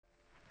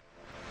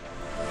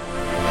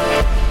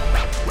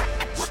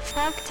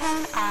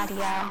Audio.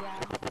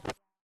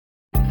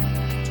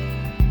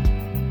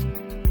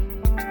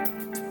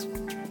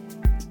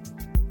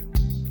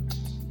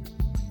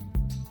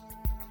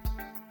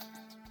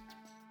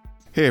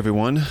 Hey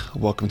everyone,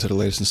 welcome to the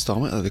latest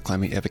installment of the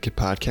Climbing Advocate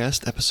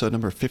Podcast, episode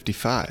number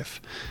 55,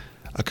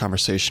 a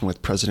conversation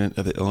with President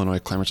of the Illinois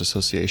Climbers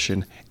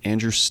Association,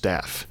 Andrew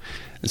Staff.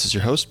 This is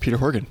your host, Peter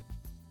Horgan.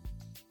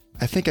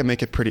 I think I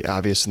make it pretty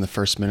obvious in the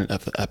first minute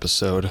of the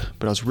episode,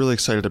 but I was really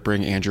excited to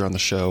bring Andrew on the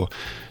show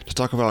to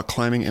talk about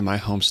climbing in my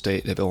home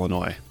state of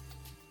Illinois.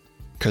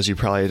 Because you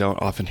probably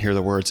don't often hear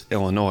the words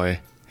Illinois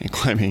and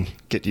climbing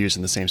get used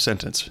in the same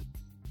sentence.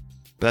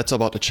 But that's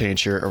about to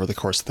change here over the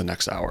course of the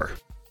next hour.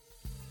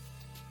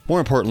 More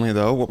importantly,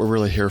 though, what we're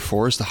really here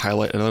for is to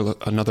highlight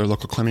another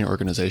local climbing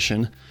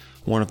organization,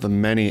 one of the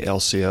many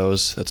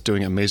LCOs that's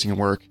doing amazing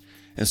work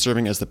and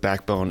serving as the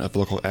backbone of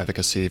local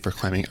advocacy for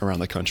climbing around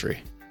the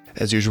country.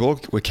 As usual,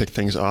 we kick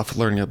things off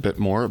learning a bit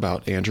more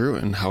about Andrew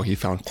and how he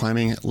found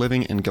climbing,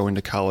 living, and going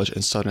to college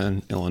in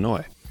Southern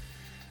Illinois.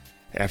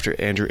 After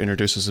Andrew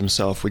introduces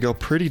himself, we go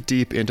pretty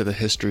deep into the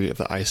history of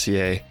the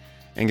ICA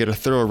and get a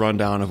thorough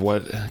rundown of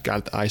what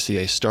got the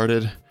ICA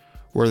started,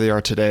 where they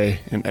are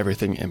today, and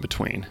everything in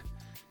between.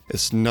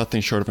 It's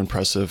nothing short of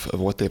impressive of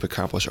what they've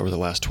accomplished over the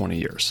last 20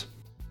 years.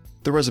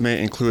 The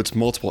resume includes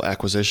multiple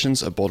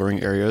acquisitions of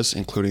bouldering areas,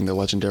 including the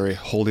legendary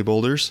Holy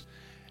Boulders,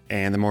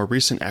 and the more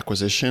recent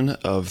acquisition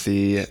of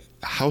the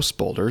House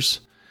Boulders.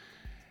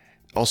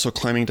 Also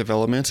climbing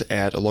development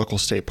at local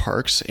state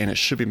parks, and it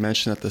should be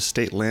mentioned that the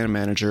state land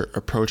manager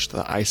approached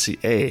the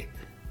ICA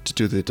to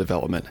do the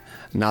development,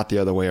 not the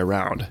other way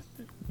around,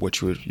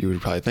 which you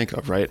would probably think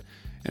of, right?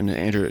 And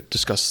Andrew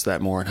discusses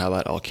that more and how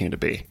that all came to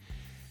be.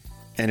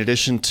 In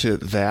addition to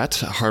that,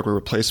 hardware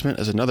replacement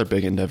is another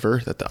big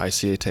endeavor that the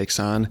ICA takes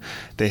on.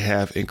 They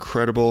have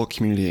incredible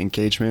community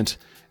engagement,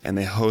 and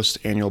they host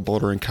annual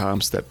bouldering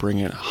comps that bring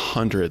in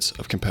hundreds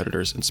of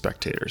competitors and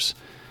spectators.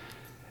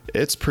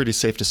 It's pretty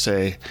safe to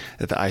say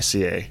that the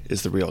ICA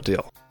is the real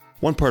deal.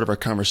 One part of our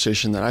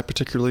conversation that I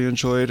particularly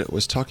enjoyed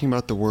was talking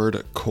about the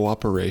word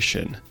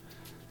cooperation.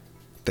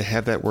 They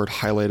have that word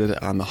highlighted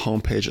on the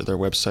homepage of their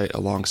website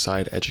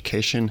alongside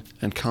education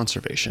and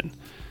conservation.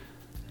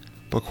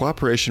 But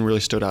cooperation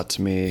really stood out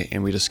to me,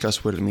 and we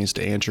discussed what it means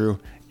to Andrew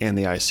and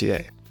the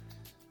ICA.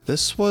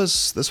 This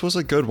was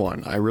a good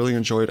one. I really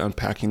enjoyed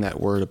unpacking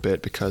that word a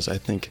bit because I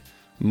think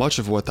much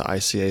of what the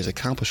ICA has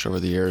accomplished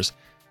over the years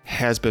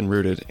has been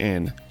rooted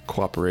in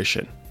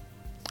cooperation.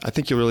 I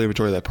think you'll really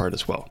enjoy that part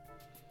as well.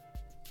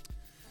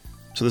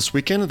 So this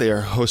weekend, they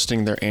are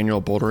hosting their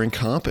annual bouldering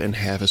comp and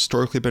have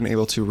historically been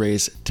able to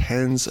raise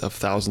tens of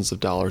thousands of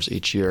dollars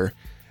each year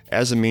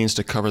as a means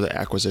to cover the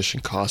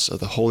acquisition costs of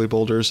the Holy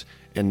Boulders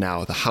and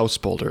now the House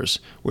Boulders,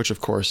 which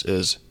of course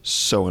is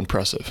so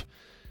impressive.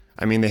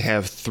 I mean, they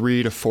have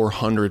 300 to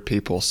 400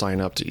 people sign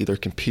up to either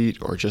compete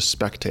or just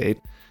spectate,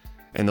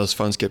 and those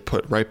funds get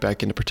put right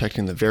back into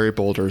protecting the very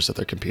boulders that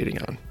they're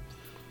competing on.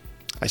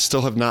 I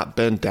still have not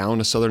been down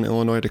to Southern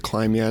Illinois to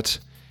climb yet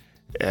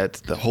at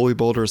the Holy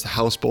Boulders, the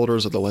House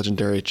Boulders, or the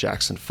legendary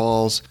Jackson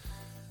Falls,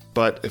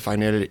 but if I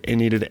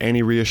needed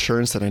any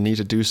reassurance that I need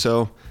to do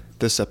so,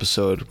 this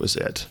episode was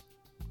it.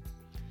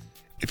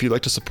 If you'd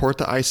like to support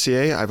the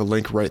ICA, I have a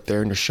link right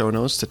there in the show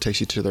notes that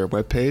takes you to their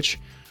webpage,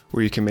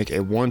 where you can make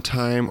a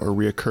one-time or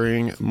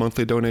reoccurring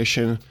monthly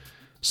donation,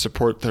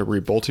 support the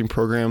rebolting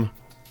program,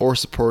 or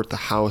support the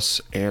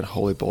House and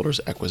Holy Boulders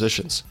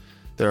acquisitions.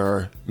 There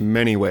are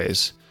many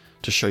ways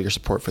to show your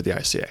support for the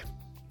ICA.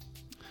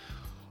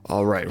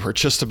 All right, we're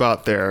just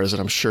about there, as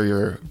I'm sure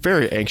you're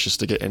very anxious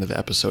to get into the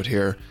episode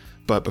here.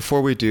 But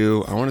before we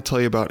do, I want to tell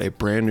you about a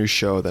brand new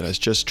show that has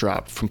just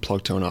dropped from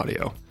Plugtone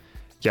Audio.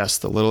 Yes,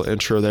 the little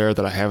intro there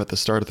that I have at the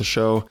start of the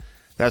show,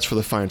 that's for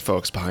the fine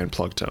folks behind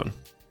Plugtone,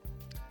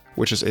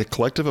 which is a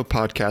collective of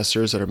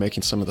podcasters that are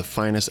making some of the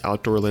finest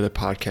outdoor-related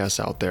podcasts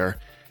out there,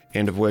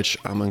 and of which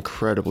I'm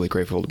incredibly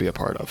grateful to be a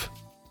part of.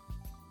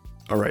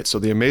 All right, so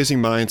the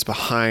amazing minds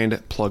behind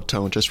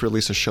Plugtone just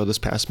released a show this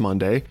past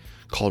Monday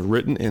called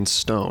Written in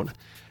Stone.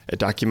 It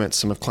documents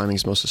some of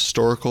climbing's most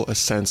historical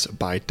ascents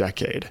by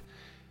decade.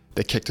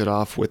 They kicked it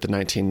off with the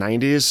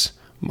 1990s,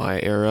 my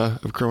era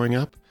of growing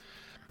up,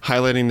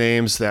 highlighting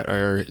names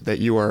that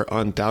you are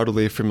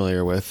undoubtedly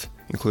familiar with,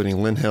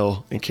 including Lynn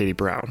Hill and Katie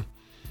Brown.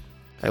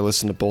 I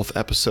listened to both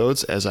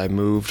episodes as I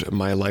moved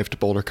my life to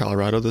Boulder,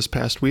 Colorado this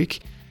past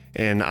week,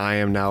 and I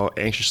am now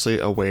anxiously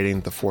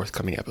awaiting the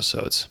forthcoming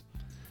episodes.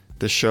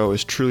 This show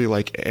is truly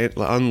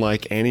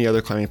unlike any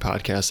other climbing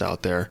podcast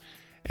out there,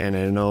 and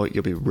I know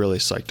you'll be really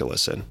psyched to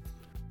listen.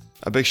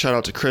 A big shout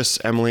out to Chris,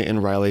 Emily,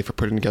 and Riley for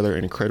putting together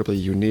an incredibly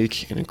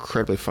unique and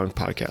incredibly fun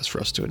podcast for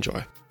us to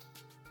enjoy.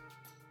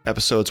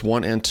 Episodes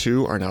 1 and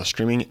 2 are now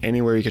streaming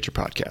anywhere you get your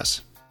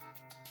podcasts.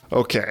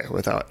 Okay,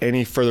 without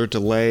any further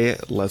delay,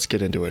 let's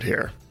get into it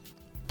here.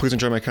 Please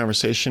enjoy my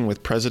conversation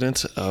with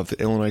President of the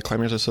Illinois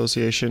Climbers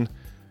Association,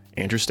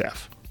 Andrew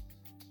Staff.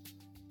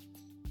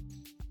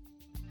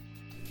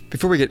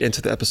 Before we get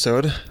into the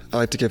episode, I'd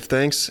like to give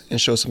thanks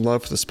and show some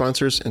love for the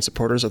sponsors and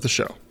supporters of the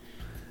show: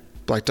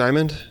 Black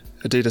Diamond,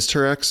 Adidas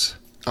Turex,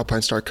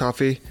 Alpine Star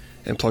Coffee,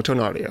 and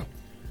Plugtone Audio.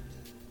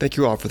 Thank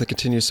you all for the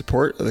continued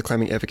support of the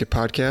Climbing Advocate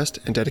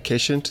podcast and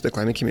dedication to the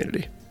climbing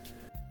community.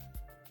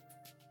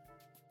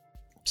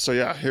 So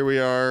yeah, here we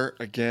are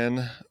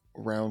again,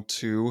 round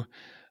 2.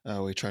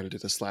 We tried to do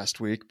this last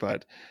week,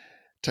 but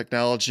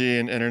technology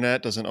and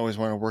internet doesn't always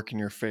want to work in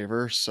your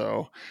favor.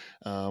 So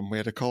we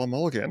had to call a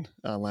mulligan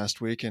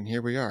last week, and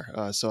here we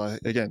are. So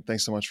again,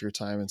 thanks so much for your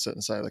time and setting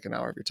aside like an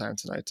hour of your time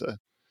tonight to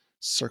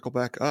circle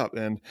back up.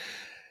 And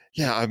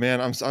yeah,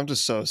 man, I'm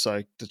just so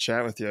psyched to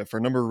chat with you for a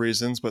number of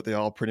reasons, but they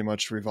all pretty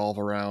much revolve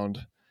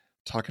around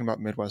talking about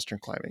Midwestern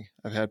climbing.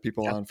 I've had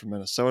people on from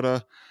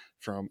Minnesota,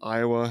 from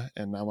Iowa,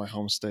 and now my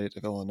home state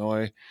of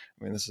Illinois.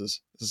 I mean, this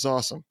is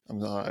awesome.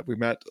 We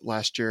met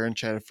last year and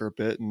chatted for a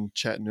bit in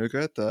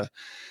Chattanooga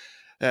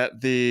at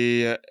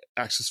the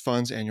Access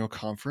Funds annual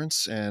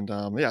conference. And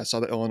I saw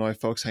the Illinois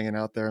folks hanging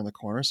out there in the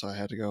corner, so I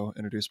had to go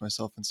introduce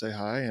myself and say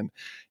hi. And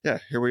yeah,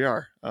 here we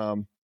are.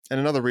 And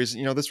another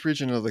reason, this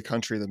region of the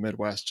country, the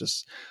Midwest,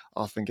 just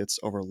often gets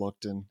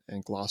overlooked and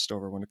glossed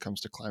over when it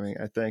comes to climbing,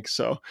 I think.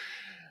 So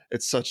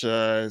it's such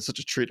a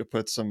treat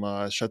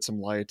to shed some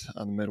light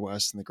on the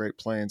Midwest and the Great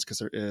Plains, because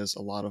there is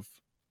a lot of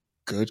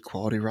good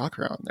quality rock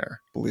around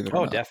there, believe it or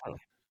not. Oh, definitely.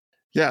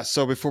 Yeah.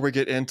 So before we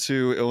get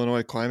into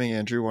Illinois climbing,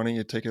 Andrew, why don't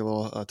you take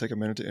a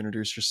minute to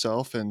introduce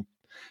yourself and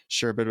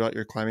share a bit about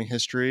your climbing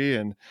history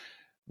and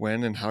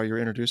when and how you were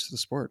introduced to the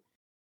sport?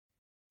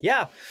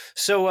 Yeah.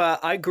 So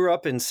I grew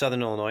up in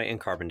Southern Illinois in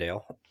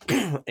Carbondale,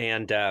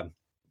 and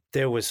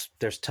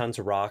there's tons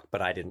of rock,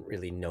 but I didn't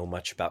really know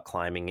much about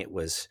climbing. It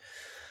was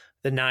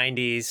the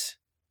 90s,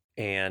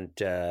 and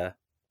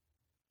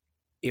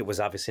it was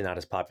obviously not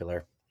as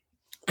popular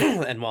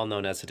and well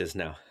known as it is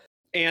now.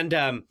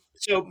 And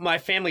so my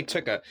family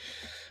took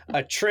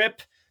a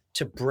trip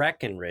to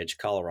Breckenridge,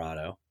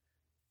 Colorado,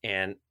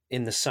 and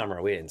in the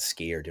summer we didn't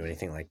ski or do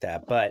anything like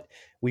that, but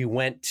we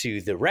went to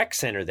the rec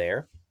center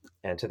there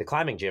and to the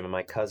climbing gym. And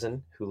my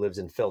cousin, who lives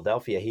in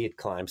Philadelphia, he had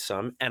climbed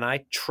some, and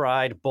I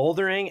tried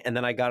bouldering, and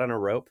then I got on a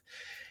rope,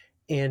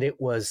 and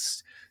it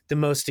was the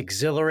most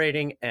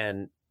exhilarating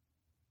and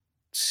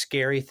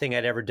scary thing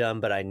I'd ever done.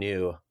 But I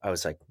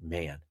was like,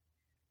 man,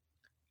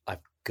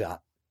 I've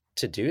got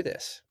to do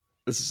this.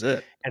 This is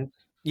it. And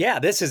yeah,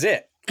 this is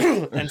it.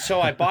 And so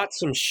I bought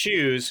some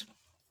shoes,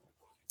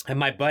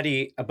 and a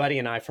buddy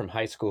and I from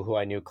high school who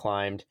I knew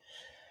climbed,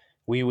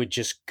 we would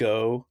just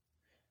go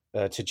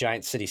to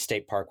Giant City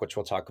State Park, which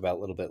we'll talk about a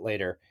little bit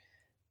later,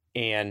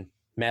 and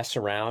mess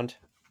around,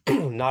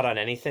 not on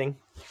anything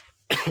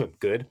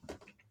good,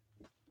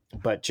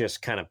 but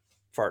just kind of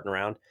farting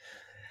around.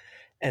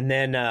 And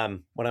then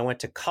when I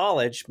went to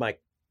college, my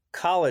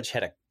college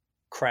had a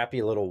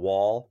crappy little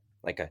wall.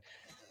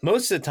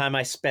 Most of the time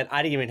I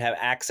didn't even have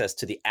access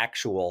to the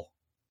actual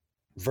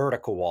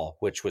vertical wall,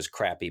 which was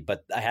crappy,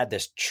 but I had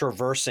this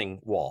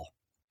traversing wall.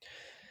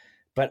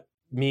 But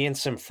me and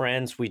some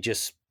friends, we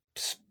just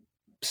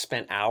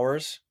spent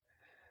hours.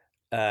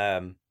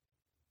 I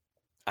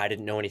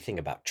didn't know anything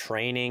about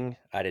training.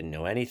 I didn't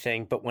know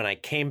anything. But when I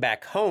came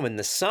back home in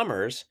the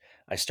summers,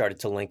 I started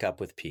to link up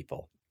with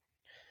people.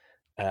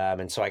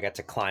 And so I got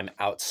to climb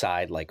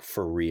outside, like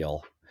for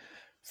real,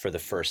 for the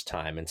first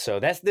time. And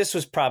so this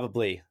was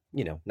probably,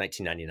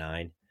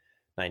 1999,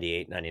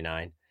 98,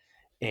 99.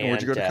 And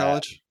where'd you go to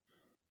college?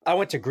 I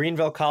went to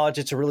Greenville College.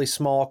 It's a really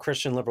small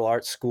Christian liberal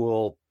arts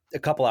school, a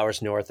couple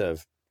hours north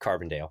of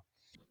Carbondale.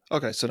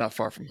 Okay, so not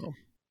far from home.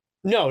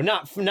 No,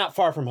 not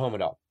far from home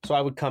at all. So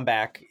I would come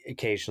back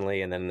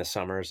occasionally, and then in the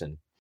summers.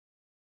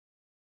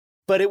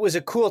 But it was a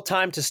cool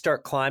time to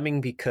start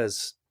climbing,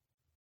 because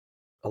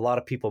a lot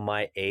of people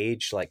my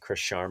age, like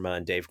Chris Sharma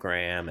and Dave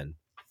Graham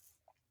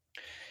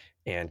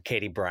and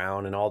Katie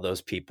Brown and all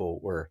those people,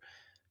 were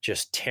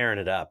just tearing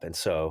it up. And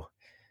so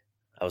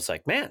I was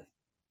like, man,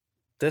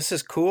 this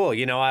is cool.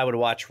 I would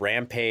watch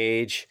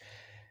Rampage.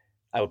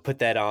 I would put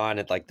that on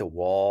at like the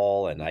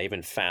wall. And I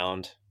even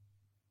found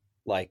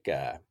like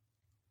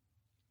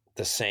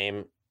the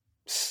same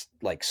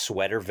like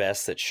sweater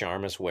vest that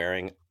Sharma's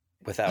wearing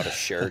without a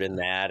shirt in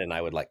that. And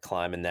I would like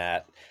climb in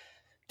that.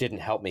 Didn't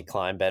help me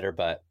climb better,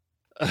 but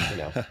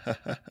I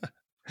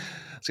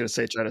was going to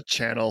say, try to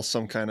channel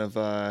some kind of,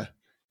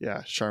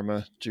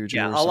 Sharma juju.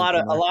 Yeah, a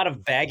lot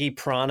of baggy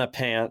Prana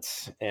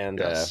pants, and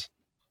yes.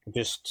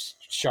 Just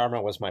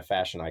Sharma was my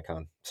fashion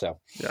icon. So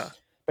yeah,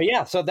 but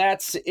yeah, so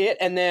that's it.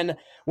 And then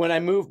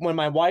when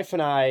my wife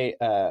and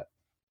I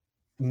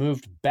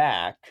moved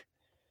back,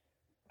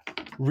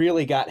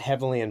 really got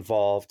heavily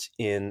involved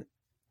in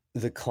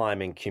the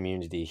climbing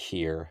community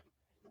here,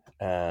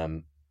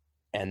 and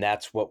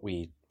that's what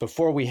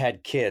before we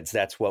had kids,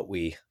 that's what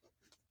we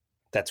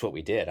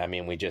did. I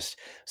mean, it's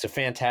a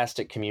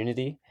fantastic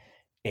community,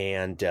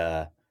 and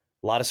a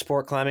lot of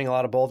sport climbing, a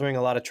lot of bouldering,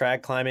 a lot of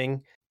trad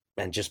climbing,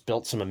 and just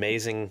built some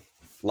amazing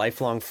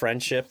lifelong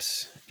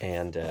friendships.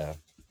 And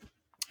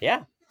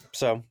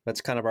so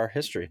that's kind of our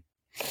history.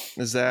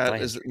 Are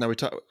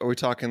we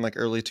talking like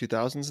early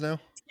 2000s now?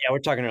 Yeah, we're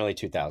talking early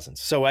 2000s.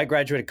 So I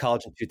graduated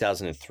college in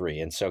 2003,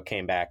 and so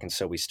came back, and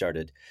so we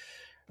started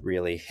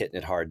really hitting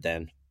it hard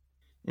then.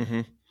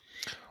 Mm-hmm.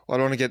 Well,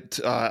 I don't want to get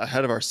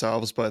ahead of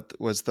ourselves, but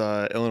was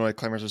the Illinois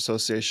Climbers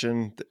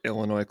Association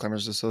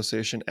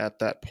at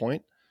that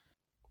point?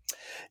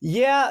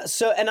 Yeah.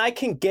 So, and I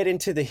can get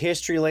into the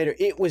history later.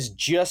 It was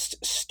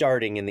just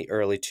starting in the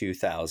early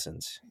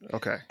 2000s,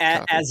 Okay.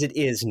 as it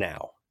is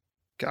now.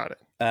 Got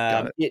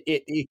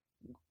it.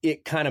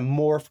 It kind of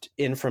morphed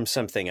in from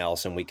something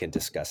else, and we can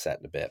discuss that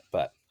in a bit.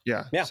 But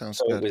yeah, sounds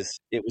so good.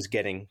 It was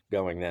getting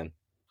going then.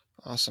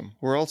 Awesome.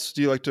 Where else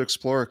do you like to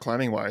explore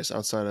climbing wise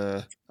outside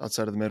of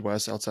the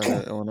Midwest, outside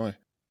of Illinois?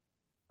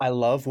 I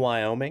love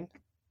Wyoming.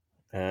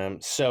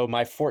 So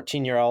my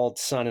 14-year-old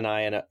son and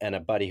I and a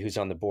buddy who's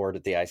on the board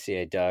at the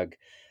ICA, Doug,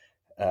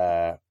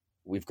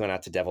 we've gone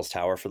out to Devil's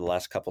Tower for the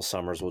last couple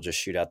summers. We'll just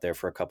shoot out there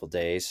for a couple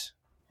days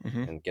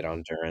and get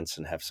on endurance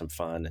and have some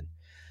fun.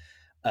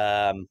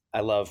 And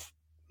I love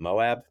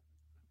Moab.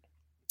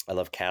 I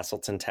love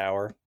Castleton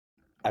Tower.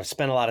 I've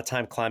spent a lot of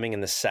time climbing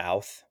in the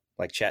South,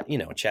 like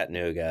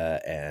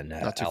Chattanooga and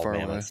not too Alabama far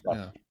away. and stuff.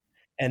 Yeah.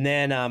 And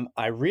then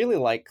I really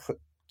like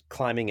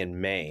climbing in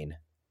Maine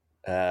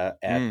at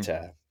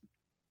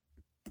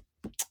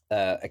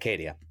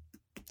Acadia.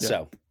 Yeah.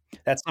 So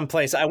that's some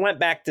place. I went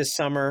back this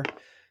summer,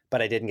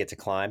 but I didn't get to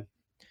climb.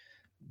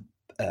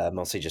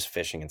 Mostly just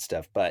fishing and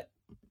stuff. But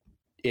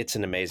it's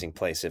an amazing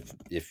place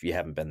if you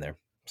haven't been there.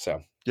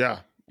 So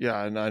yeah,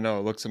 and I know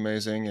it looks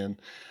amazing. And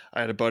I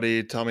had a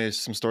buddy tell me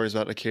some stories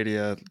about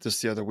Acadia just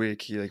the other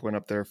week. He went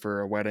up there for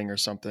a wedding or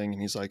something,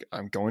 and he's like,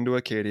 "I'm going to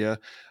Acadia.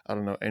 I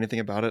don't know anything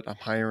about it. I'm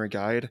hiring a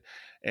guide."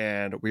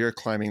 And we are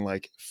climbing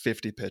like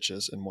 50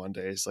 pitches in one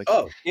day. It's like,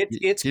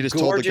 it's he just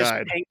gorgeous.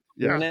 Told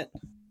the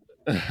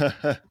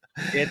guide.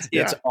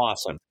 It's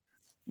awesome.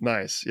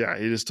 Nice. Yeah.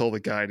 He just told the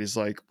guide, he's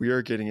like, we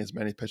are getting as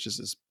many pitches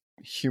as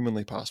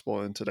humanly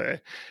possible in today.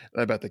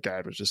 And I bet the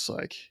guide was just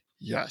like,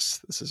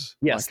 yes, this is.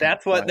 Yes,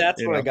 that's what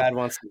a guide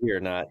wants to hear.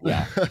 Not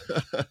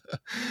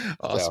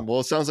Awesome. So.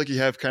 Well, it sounds like you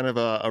have kind of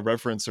a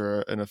reference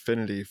or an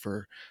affinity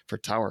for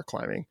tower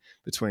climbing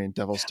between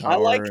Devil's Tower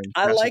and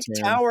I like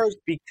towers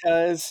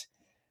because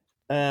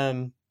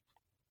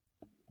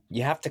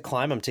you have to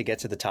climb them to get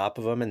to the top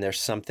of them, and there's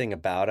something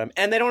about them,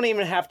 and they don't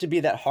even have to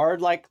be that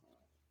hard. Like,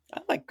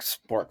 I like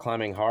sport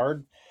climbing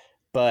hard,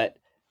 but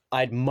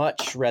I'd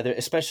much rather,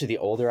 especially the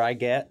older I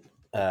get,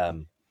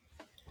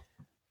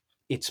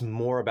 it's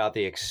more about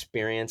the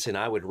experience, and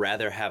I would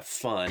rather have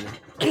fun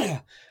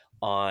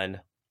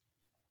on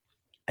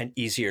an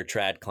easier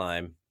trad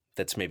climb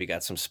that's maybe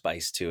got some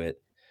spice to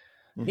it.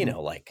 Mm-hmm.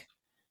 Like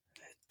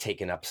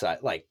taking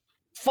upside, like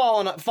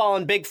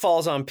falling big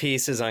falls on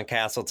pieces on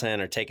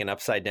Castleton, or taking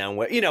upside down,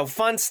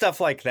 fun stuff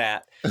like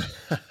that.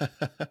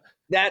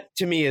 That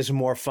to me is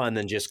more fun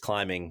than just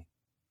climbing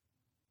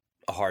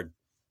a hard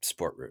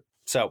sport route.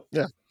 So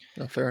yeah,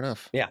 fair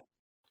enough. Yeah.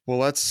 Well,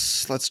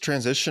 let's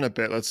transition a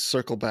bit. Let's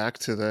circle back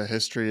to the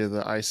history of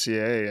the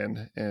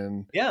ICA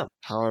and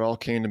how it all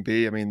came to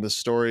be. I mean, the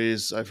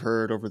stories I've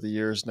heard over the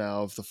years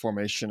now of the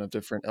formation of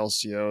different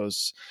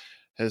LCOs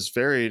has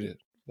varied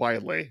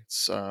widely.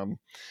 It's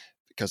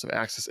because of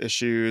access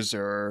issues,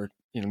 or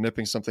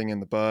nipping something in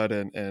the bud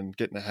and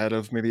getting ahead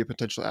of maybe a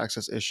potential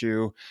access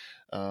issue.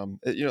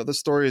 The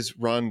stories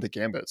run the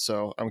gambit.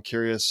 So I'm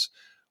curious,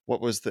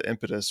 what was the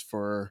impetus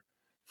for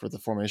the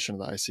formation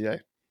of the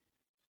ICA?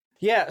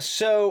 Yeah,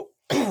 so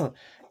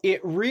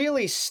it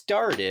really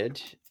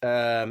started.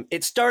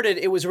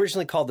 It was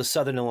originally called the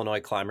Southern Illinois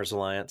Climbers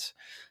Alliance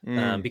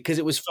because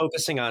it was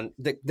focusing on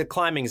the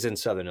climbings in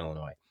Southern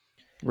Illinois.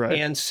 Right.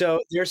 And so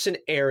there's an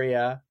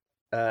area,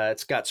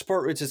 it's got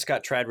sport routes, it's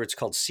got trad routes,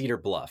 called Cedar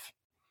Bluff.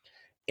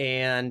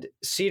 And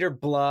Cedar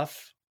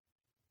Bluff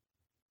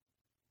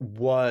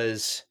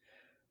was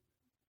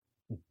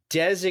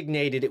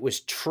designated, it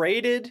was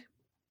traded,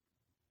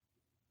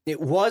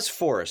 it was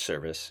Forest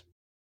Service,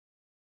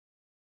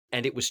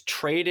 and it was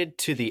traded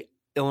to the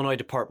Illinois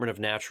Department of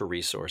Natural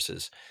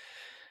Resources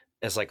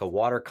as like a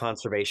water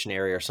conservation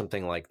area or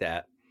something like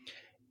that.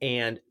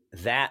 And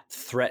that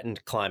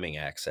threatened climbing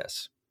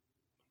access.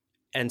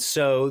 And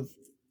so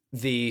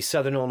the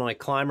Southern Illinois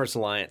Climbers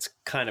Alliance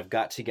kind of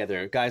got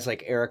together, guys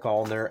like Eric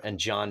Allner and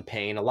John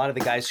Payne, a lot of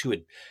the guys who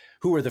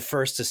were the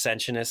first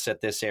ascensionists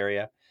at this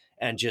area,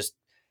 and just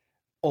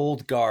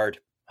old guard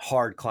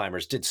hard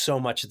climbers, did so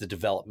much of the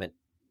development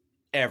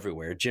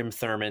everywhere. Jim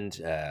Thurmond,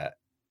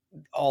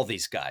 all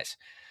these guys.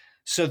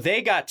 So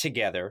they got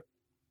together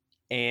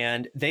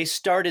and they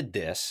started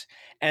this,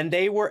 and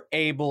they were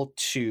able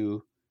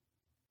to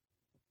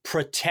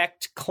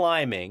protect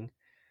climbing,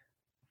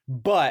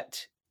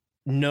 but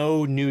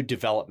no new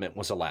development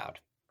was allowed.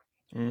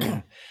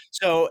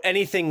 So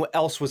anything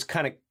else was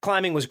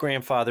climbing was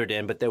grandfathered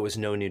in, but there was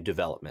no new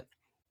development.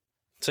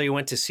 So you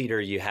went to Cedar,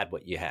 you had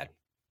what you had,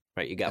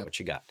 right? You got what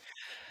you got.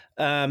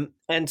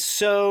 And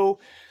so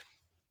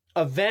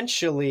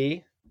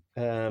eventually,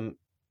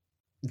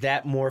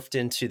 that morphed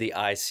into the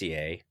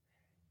ICA,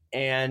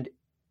 and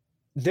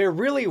there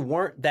really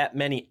weren't that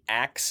many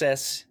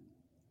access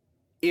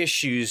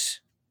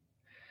issues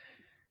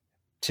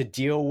to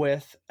deal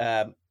with.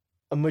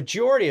 A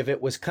majority of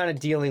it was kind of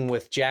dealing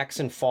with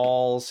Jackson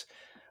Falls,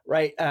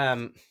 right?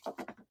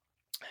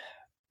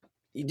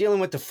 you're dealing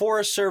with the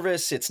Forest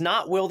Service. It's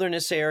not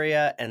wilderness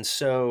area. And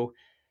so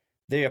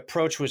the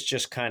approach was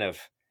just kind of,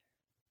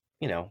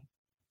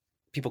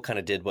 people kind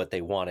of did what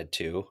they wanted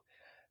to.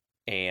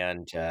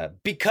 And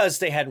because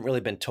they hadn't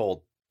really been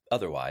told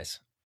otherwise.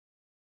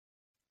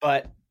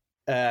 But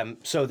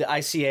so the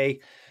ICA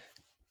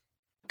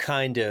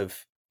kind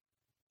of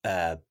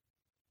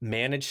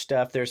managed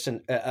stuff. There's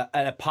an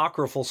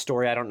apocryphal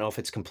story. I don't know if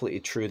it's completely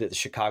true that the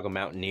Chicago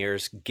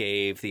Mountaineers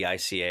gave the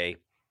ICA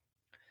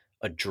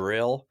a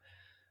drill.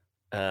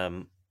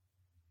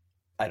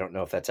 I don't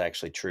know if that's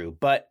actually true,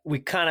 but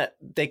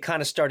they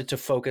kind of started to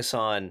focus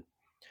on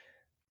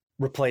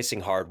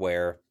replacing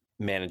hardware,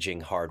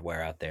 managing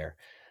hardware out there.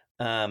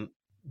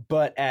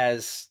 But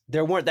as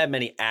there weren't that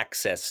many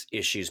access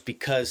issues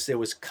because there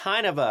was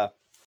kind of a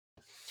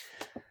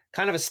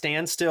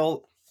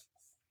standstill.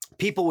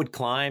 People would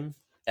climb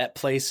at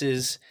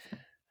places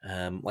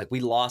like we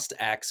lost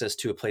access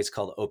to a place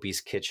called Opie's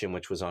Kitchen,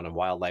 which was on a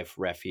wildlife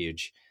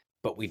refuge,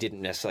 but we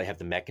didn't necessarily have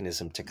the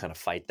mechanism to kind of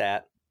fight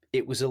that.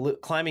 It was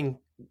climbing.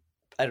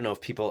 I don't know if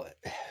people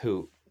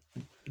who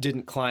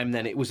didn't climb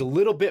then, it was a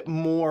little bit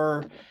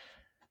more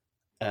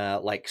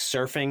like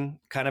surfing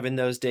kind of in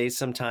those days.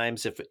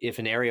 Sometimes if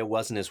an area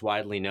wasn't as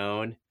widely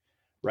known,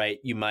 right,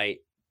 you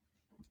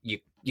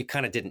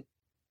kind of didn't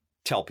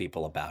tell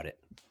people about it.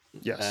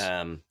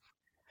 Yes.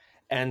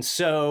 And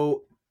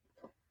so,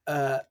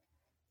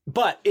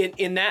 but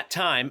in that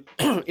time,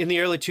 in the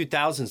early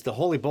 2000s, the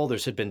Holy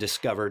Boulders had been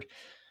discovered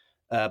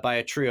by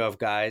a trio of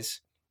guys,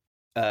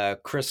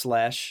 Chris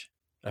Lesh,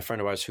 a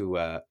friend of ours who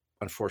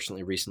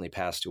unfortunately recently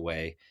passed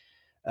away,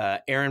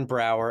 Aaron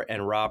Brower,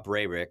 and Rob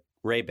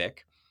Rabick.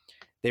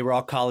 They were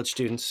all college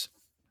students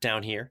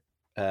down here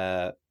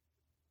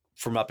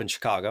from up in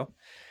Chicago.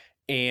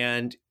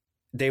 And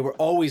they were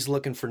always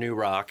looking for new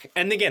rock.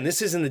 And again,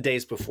 this is in the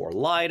days before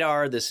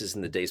LiDAR. This is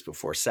in the days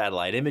before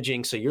satellite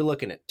imaging. So you're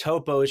looking at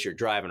topos, you're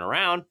driving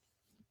around.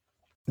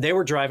 They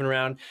were driving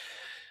around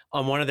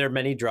on one of their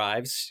many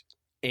drives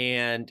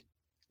and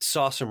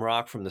saw some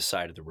rock from the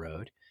side of the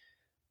road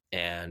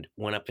and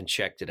went up and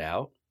checked it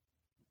out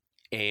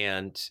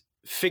and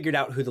figured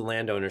out who the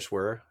landowners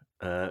were.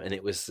 And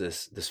it was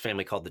this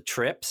family called the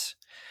Trips.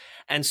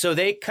 And so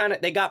they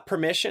got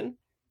permission,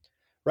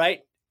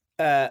 right?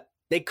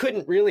 They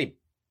couldn't really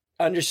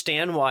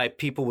understand why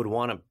people would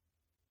want to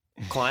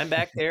climb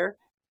back there,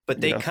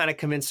 but they kind of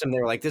convinced them. They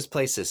were like, this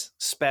place is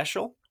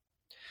special.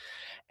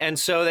 And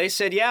so they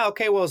said, yeah,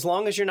 okay, well, as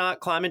long as you're not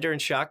climbing during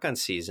shotgun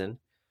season,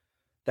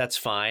 that's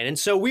fine. And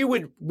so we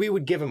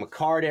would give them a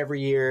card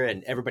every year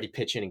and everybody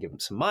pitch in and give them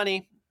some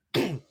money.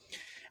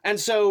 And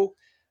so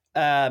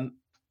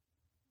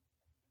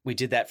we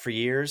did that for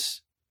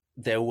years.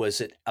 There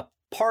was a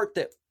part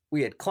that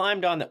we had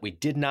climbed on that we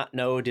did not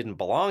know didn't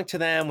belong to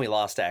them. We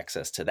lost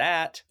access to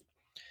that.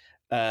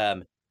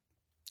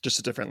 Just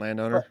a different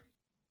landowner?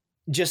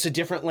 Just a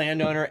different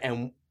landowner.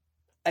 And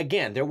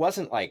again, there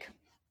wasn't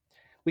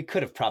we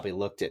could have probably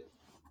looked at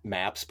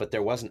maps, but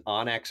there wasn't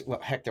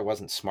there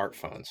wasn't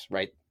smartphones,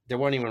 right? There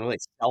weren't even really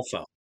cell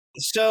phones.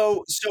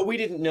 So we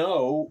didn't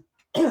know.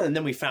 And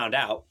then we found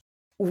out.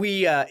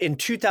 We, in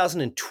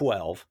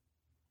 2012,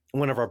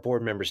 one of our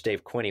board members,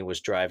 Dave Quinney,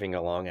 was driving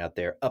along out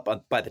there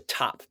by the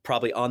top,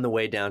 probably on the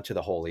way down to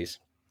the Holies,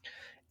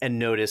 and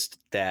noticed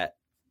that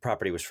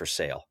property was for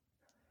sale.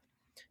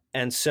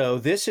 And so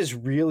this is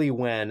really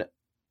when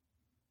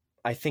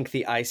I think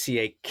the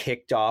ICA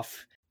kicked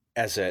off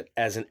as an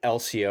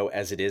LCO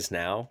as it is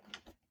now,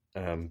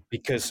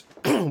 because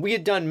we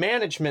had done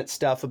management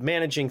stuff of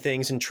managing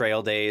things in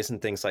trail days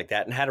and things like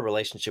that and had a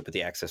relationship with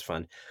the Access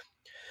Fund.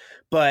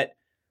 But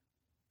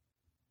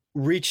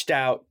reached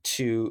out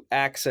to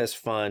Access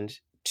Fund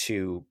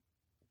to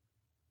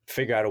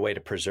figure out a way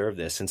to preserve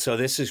this. And so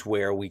this is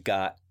where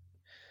the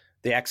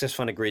Access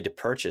Fund agreed to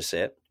purchase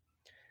it.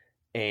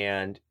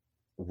 And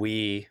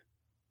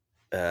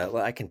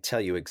I can tell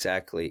you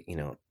exactly,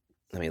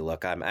 let me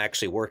look. I'm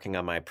actually working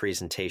on my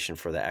presentation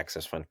for the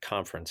Access Fund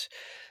conference.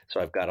 So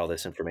I've got all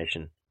this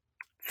information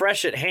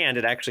fresh at hand.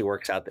 It actually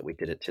works out that we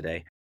did it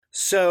today.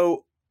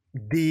 So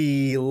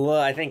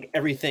I think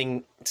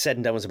everything said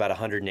and done was about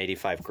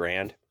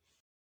 $185,000.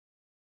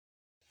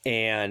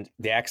 And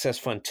the Access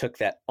Fund took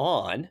that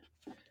on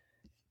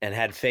and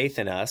had faith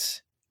in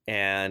us.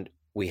 And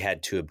we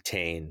had to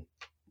obtain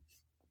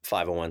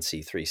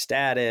 501c3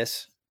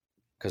 status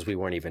because we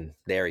weren't even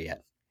there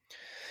yet.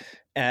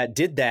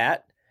 Did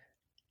that.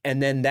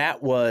 And then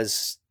that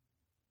was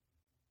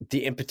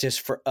the impetus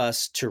for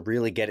us to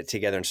really get it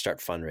together and start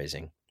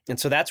fundraising. And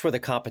so that's where the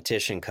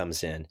competition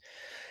comes in.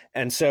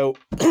 And so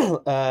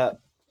the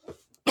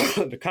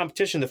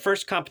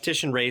first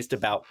competition raised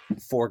about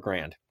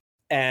 $4,000.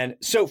 And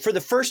so for the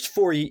first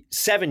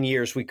 7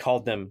 years, we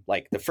called them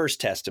like the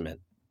First Testament.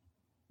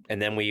 And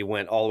then we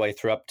went all the way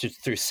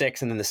through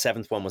 6. And then the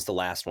 7th one was the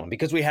last one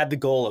because we had the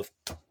goal of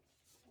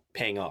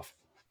paying off.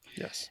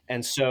 Yes.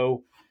 And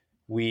so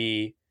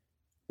we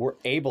were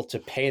able to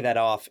pay that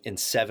off in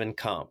 7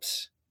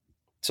 comps.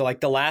 So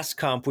like the last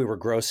comp, we were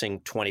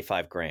grossing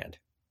 $25,000.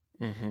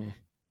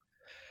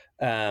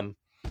 Mm-hmm.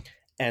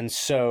 And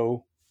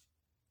so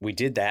we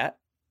did that,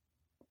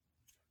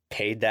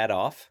 paid that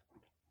off.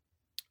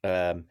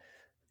 And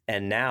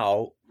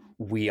now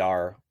we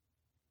are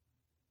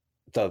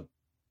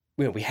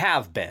we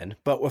have been,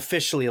 but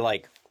officially,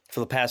 like for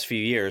the past few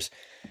years,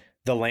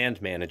 the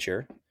land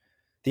manager.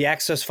 The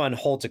access fund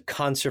holds a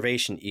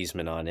conservation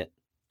easement on it.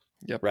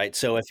 Yep. Right.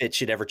 So if it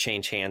should ever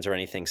change hands or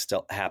anything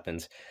still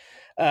happens.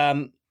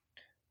 But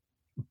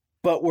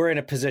we're in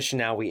a position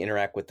now, we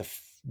interact with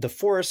the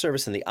Forest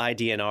Service, and the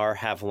IDNR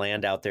have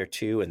land out there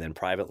too, and then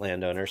private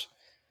landowners.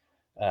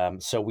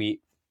 So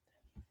we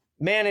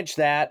manage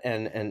that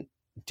and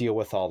deal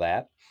with all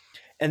that.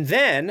 And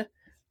then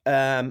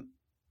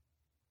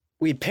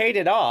we paid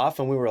it off,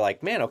 and we were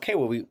like, man, okay,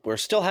 well, we're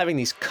still having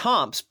these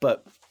comps,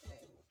 but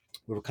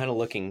we were kind of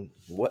looking,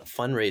 what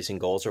fundraising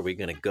goals are we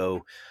going to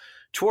go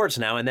towards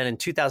now? And then in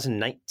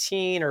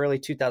 2019, early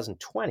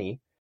 2020,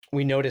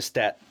 we noticed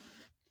that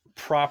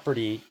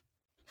property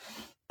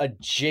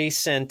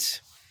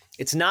adjacent,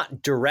 it's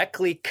not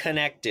directly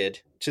connected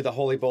to the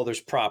Holy Boulders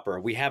proper.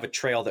 We have a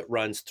trail that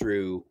runs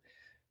through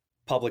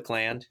public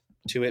land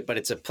to it, but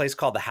it's a place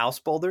called the House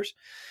Boulders,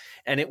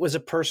 and it was a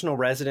personal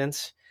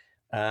residence,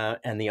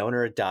 and the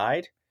owner had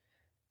died.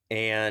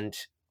 And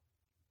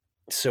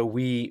so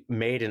we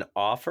made an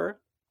offer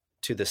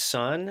to the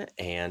son,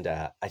 and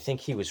I think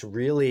he was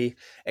really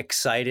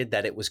excited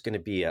that it was going to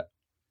be a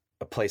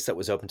place that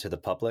was open to the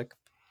public.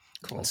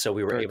 Cool. And so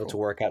we were able to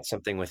work out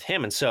something with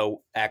him. And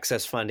so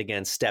Access Fund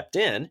again stepped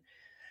in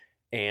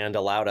and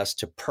allowed us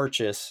to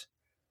purchase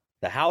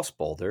the House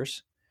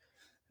Boulders,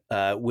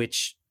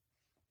 which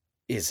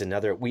is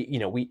another,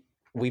 we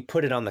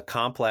put it on the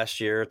comp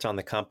last year. It's on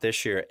the comp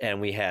this year,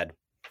 and we had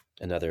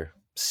another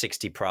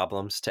 60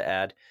 problems to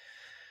add.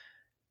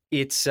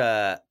 It's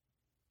a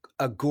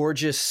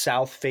gorgeous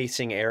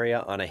south-facing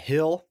area on a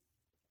hill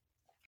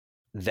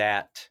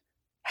that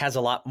has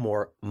a lot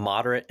more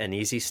moderate and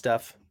easy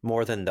stuff,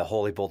 more than the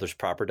Holy Boulders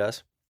proper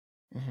does.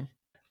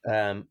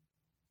 Mm-hmm.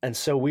 And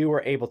so we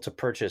were able to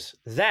purchase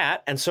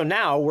that. And so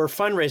now we're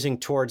fundraising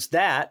towards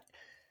that.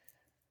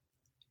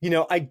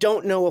 I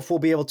don't know if we'll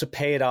be able to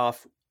pay it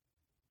off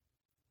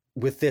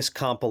with this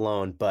comp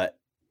alone, but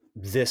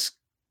this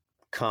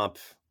comp,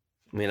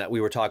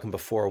 we were talking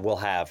before, we'll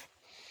have,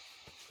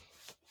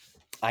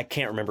 I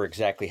can't remember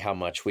exactly how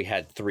much. We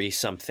had 3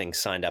 something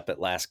signed up at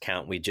last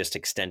count. We just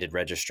extended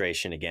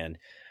registration again.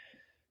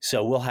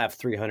 So we'll have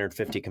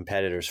 350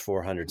 competitors,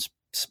 400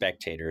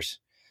 spectators.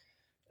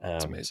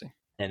 That's amazing.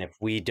 And if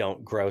we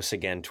don't gross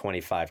again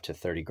 25 to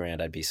 30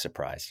 grand, I'd be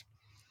surprised.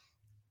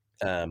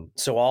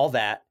 So all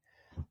that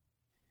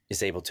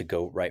is able to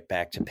go right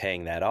back to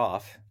paying that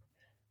off.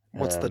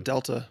 What's the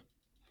delta?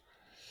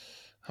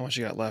 How much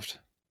you got left?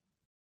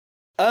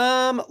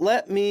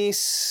 Let me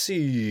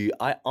see.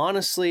 I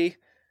honestly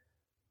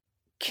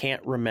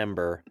can't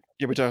remember.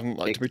 Yeah, we're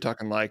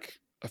talking like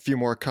a few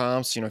more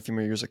comps, a few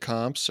more years of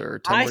comps, or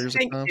 10 more years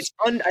of comps?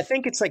 I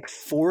think it's like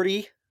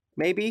 40,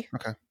 maybe.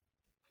 Okay.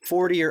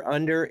 40 or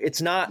under.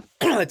 It's not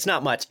it's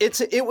not much.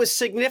 It was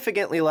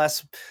significantly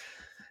less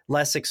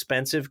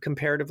expensive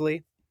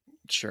comparatively.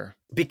 Sure.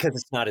 Because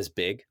it's not as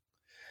big.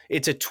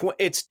 It's a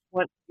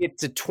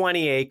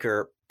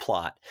 20-acre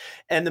plot,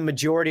 and the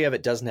majority of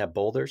it doesn't have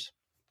boulders.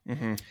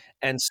 Mm-hmm.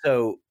 And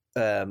so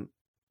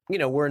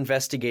we're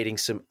investigating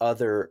some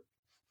other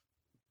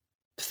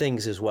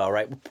things as well,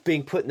 right?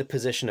 Being put in the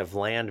position of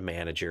land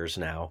managers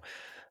now,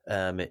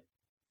 that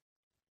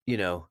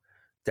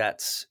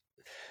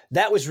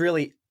was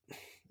really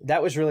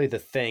the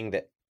thing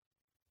that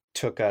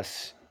took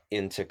us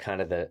into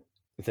kind of the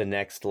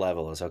next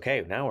level. Is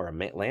okay, now we're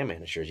land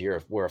managers.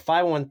 We're a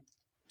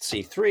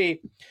 501c3.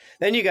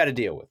 Then you got to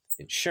deal with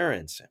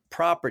insurance, and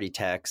property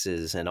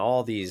taxes, and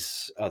all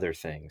these other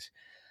things.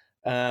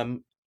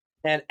 And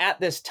at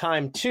this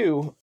time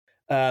too,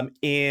 let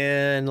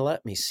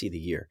me see the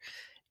year.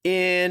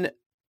 In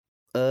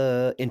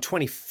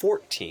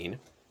 2014,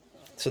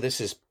 so this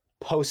is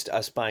post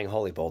us buying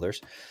Holy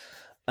Boulders,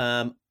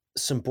 some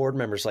board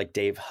members like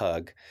Dave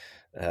Hugg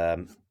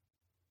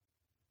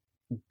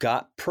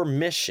got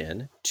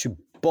permission to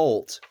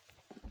bolt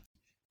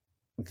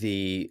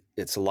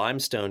it's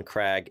Limestone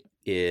Crag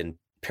in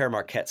Pere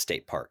Marquette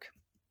State Park.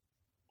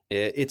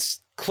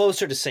 It's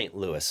closer to St.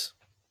 Louis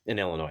in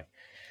Illinois.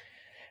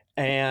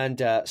 And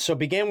so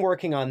began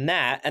working on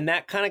that, and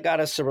that kind of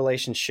got us a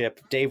relationship.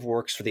 Dave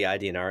works for the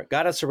IDNR.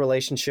 Got us a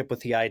relationship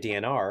with the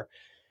IDNR,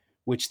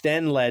 which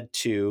then led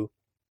to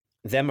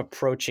them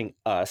approaching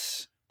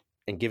us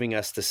and giving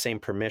us the same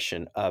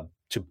permission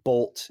to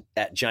bolt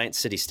at Giant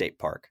City State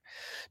Park.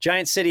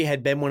 Giant City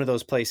had been one of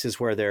those places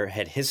where there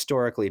had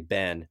historically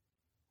been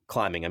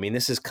climbing.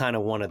 This is kind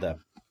of one of the,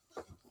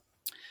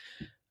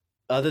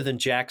 other than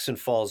Jackson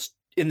Falls,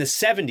 in the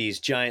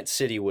 70s, Giant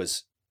City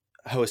was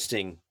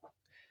hosting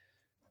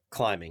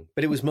climbing,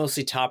 but it was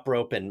mostly top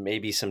rope and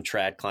maybe some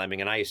trad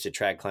climbing. And I used to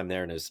trad climb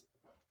there, and it was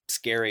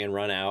scary and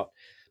run out,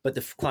 but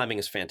the climbing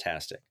is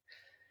fantastic.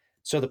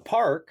 So the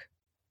park,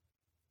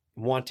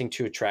 wanting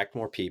to attract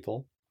more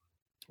people,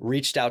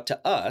 reached out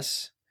to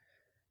us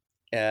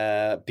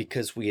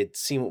because we had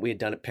seen what we had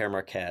done at Pere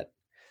Marquette.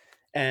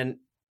 And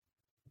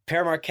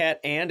Pere Marquette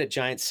and at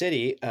Giant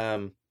City,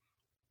 the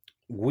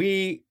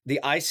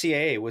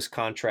ICAA was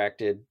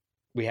contracted.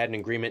 We had an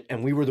agreement,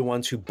 and we were the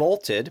ones who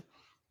bolted.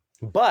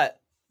 But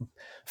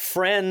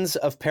friends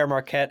of Pere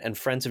Marquette and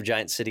friends of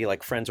Giant City,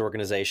 like friends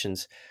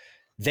organizations,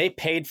 they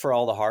paid for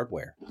all the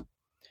hardware.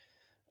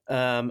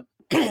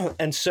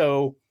 And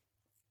so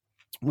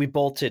we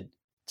bolted,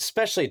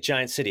 especially at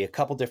Giant City, a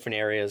couple different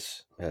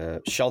areas,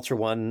 Shelter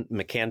 1,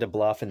 Macanda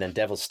Bluff, and then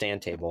Devil's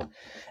Stand Table.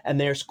 And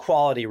there's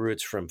quality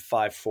routes from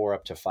 5.4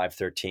 up to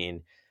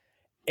 5.13.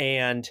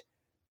 And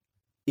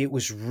it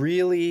was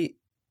really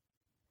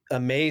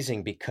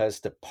amazing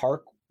because the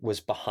park was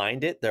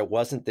behind it. There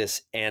wasn't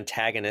this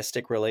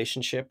antagonistic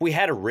relationship. We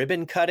had a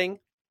ribbon cutting.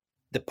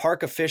 The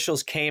park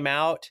officials came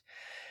out,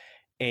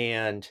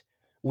 and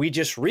we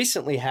just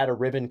recently had a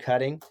ribbon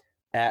cutting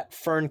at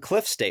Fern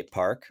Cliff State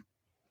Park,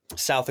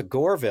 south of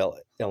Goreville,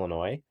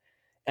 Illinois.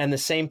 And the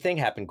same thing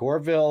happened.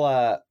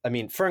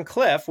 Fern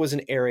Cliff was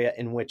an area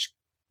in which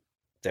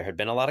there had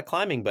been a lot of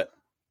climbing, but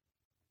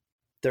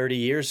 30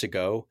 years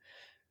ago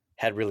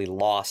had really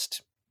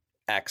lost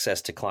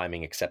access to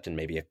climbing, except in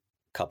maybe a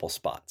couple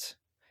spots.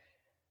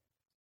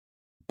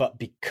 But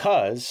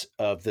because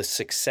of the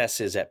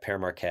successes at Pere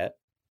Marquette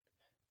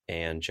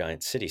and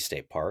Giant City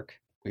State Park,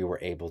 we were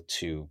able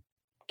to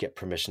get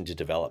permission to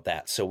develop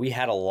that. So we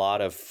had a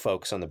lot of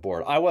folks on the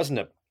board. I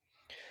wasn't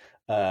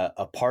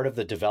a part of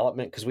the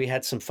development because we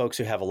had some folks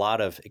who have a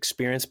lot of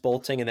experience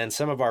bolting, and then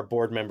some of our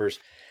board members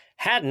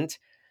hadn't,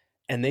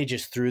 and they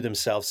just threw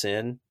themselves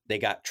in. They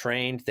got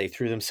trained, they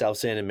threw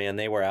themselves in, and man,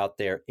 they were out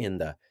there in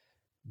the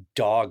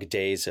dog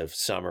days of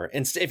summer.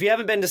 And if you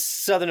haven't been to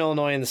Southern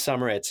Illinois in the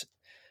summer, it's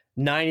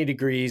 90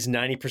 degrees,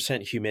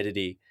 90%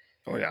 humidity.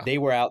 Oh yeah. They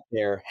were out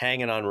there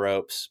hanging on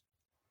ropes,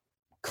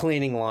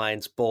 cleaning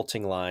lines,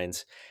 bolting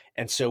lines.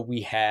 And so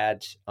we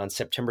had, on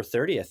September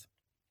 30th,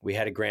 we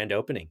had a grand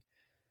opening.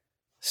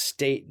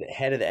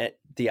 Head of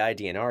the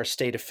IDNR,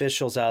 state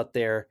officials out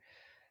there.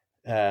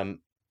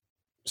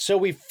 So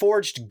we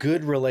forged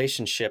good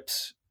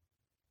relationships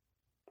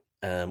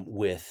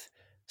with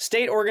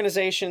state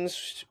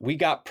organizations. We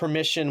got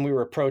permission. We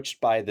were approached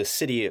by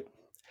the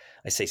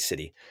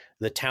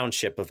the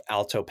township of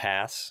Alto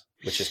Pass,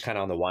 which is kind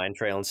of on the Wine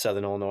Trail in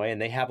Southern Illinois.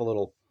 And they have a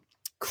little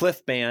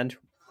cliff band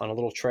on a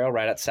little trail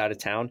right outside of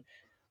town.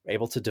 We're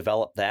able to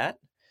develop that.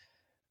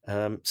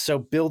 So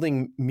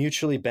building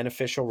mutually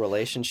beneficial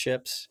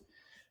relationships,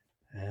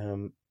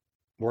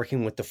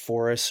 working with the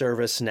Forest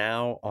Service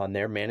now on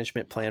their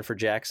management plan for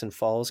Jackson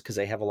Falls, because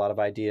they have a lot of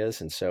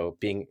ideas. And so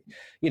being,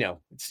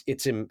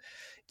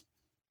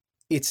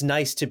 it's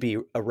nice to be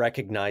a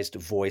recognized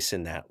voice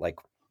in that. Like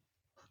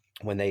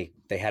when they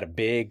had a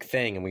big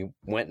thing and we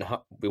went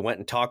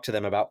and talked to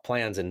them about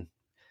plans, and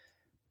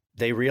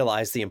they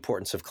realized the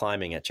importance of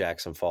climbing at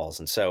Jackson Falls.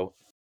 And so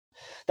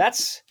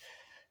that's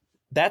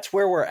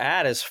where we're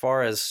at as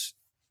far as,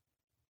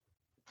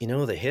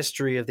 the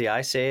history of the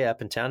ICAA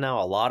up in town now.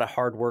 A lot of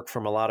hard work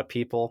from a lot of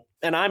people.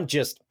 And I've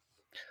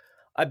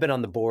been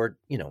on the board,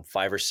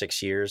 5 or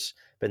 6 years,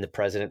 been the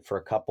president for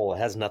a couple. It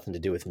has nothing to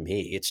do with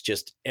me. It's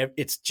just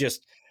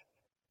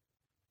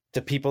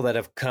the people that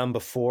have come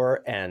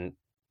before, and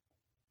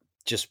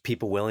just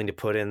people willing to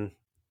put in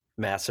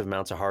massive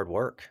amounts of hard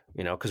work,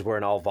 because we're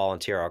an all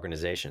volunteer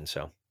organization.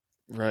 So.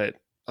 Right.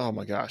 Oh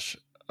my gosh.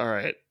 All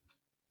right.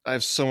 I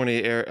have so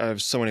many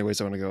ways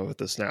I want to go with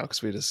this now,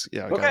 because we just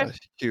got a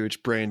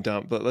huge brain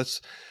dump. But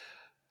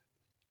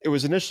it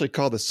was initially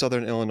called the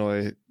Southern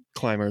Illinois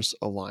Climbers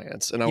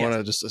Alliance, and I want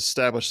to just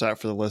establish that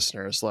for the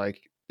listeners. Like,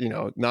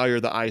 now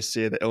you're the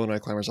ICA, the Illinois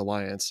Climbers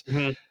Alliance,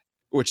 mm-hmm.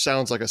 which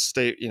sounds like a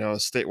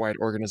statewide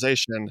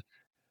organization,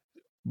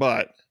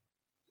 but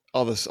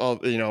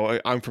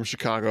I'm from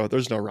Chicago.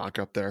 There's no rock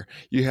up there.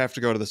 You have to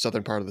go to the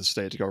southern part of the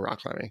state to go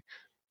rock climbing.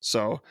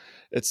 So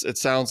it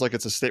sounds like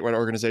it's a statewide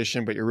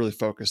organization, but you're really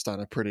focused on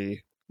a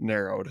pretty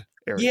narrowed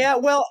area. Yeah,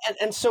 well,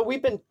 and so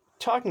we've been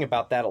talking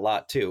about that a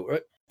lot too.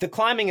 The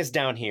climbing is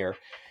down here,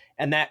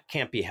 and that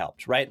can't be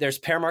helped, right? There's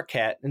Pere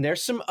Marquette, and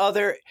there's some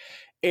other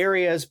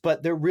areas,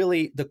 but they're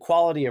really the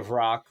quality of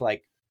rock,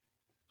 like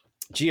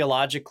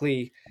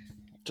geologically,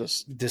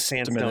 just the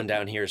sandstone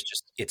down here is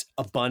it's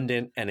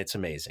abundant and it's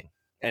amazing.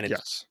 And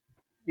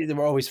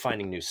we're always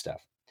finding new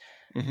stuff.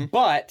 Mm-hmm.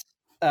 But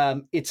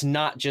it's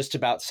not just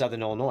about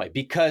Southern Illinois,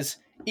 because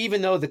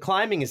even though the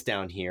climbing is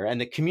down here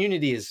and the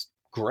community is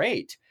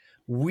great,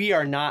 we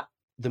are not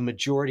the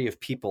majority of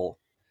people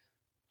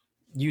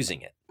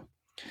using it.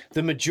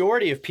 The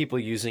majority of people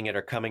using it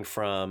are coming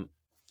from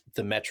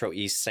the Metro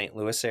East St.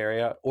 Louis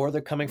area, or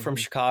they're coming from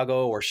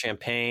Chicago or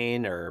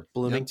Champaign or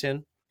Bloomington.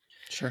 Yep.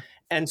 Sure.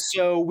 And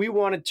so we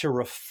wanted to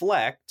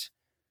reflect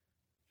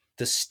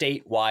the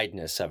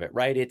statewide-ness of it,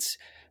 right? It's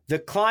the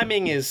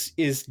climbing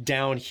is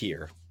down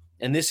here.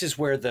 And this is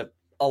where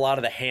a lot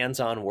of the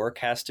hands-on work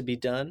has to be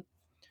done.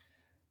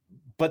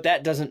 But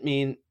that doesn't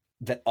mean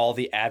that all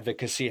the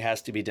advocacy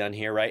has to be done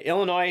here, right?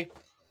 Illinois,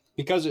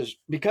 because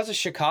of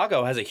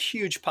Chicago, has a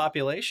huge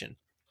population.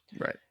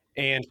 Right.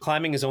 And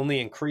climbing is only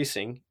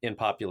increasing in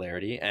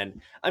popularity.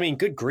 And I mean,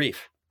 good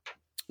grief.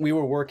 We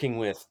were working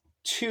with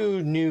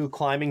 2 new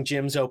climbing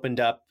gyms opened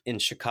up in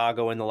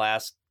Chicago in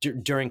the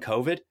during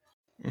COVID.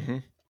 Mm-hmm.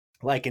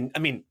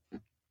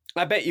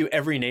 I bet you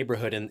every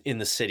neighborhood in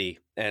the city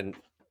and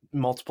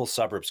multiple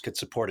suburbs could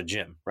support a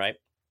gym, right?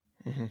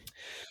 Mm-hmm.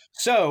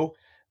 So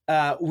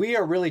we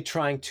are really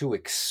trying to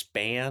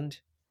expand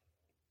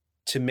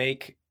to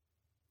make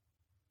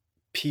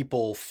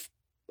people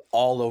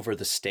all over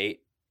the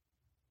state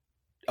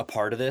a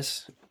part of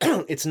this.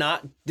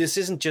 This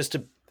isn't just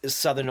a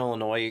Southern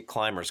Illinois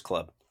Climbers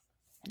Club.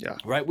 Yeah.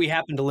 Right. We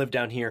happen to live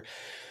down here.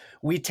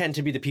 We tend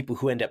to be the people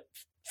who end up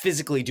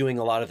physically doing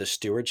a lot of the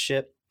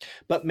stewardship.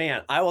 But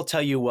man, I will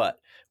tell you what,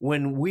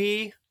 when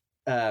we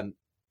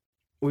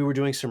were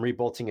doing some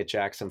rebolting at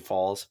Jackson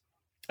Falls,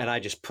 and I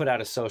just put out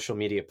a social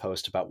media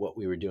post about what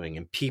we were doing,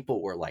 and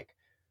people were like,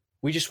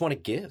 we just want to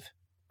give,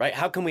 right?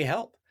 How can we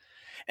help?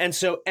 And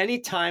so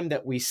anytime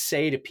that we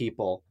say to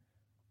people,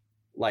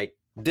 like,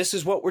 this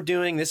is what we're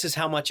doing, this is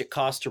how much it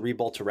costs to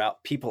rebolt a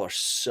route, people are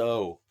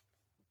so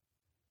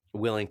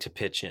willing to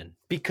pitch in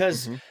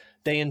because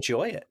they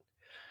enjoy it.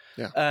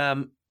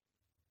 Yeah.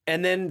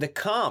 And then the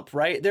comp,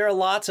 right? There are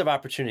lots of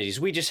opportunities.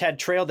 We just had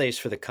trail days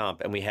for the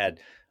comp, and we had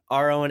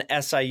our own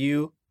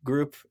SIU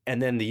group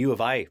and then the U of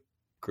I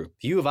group.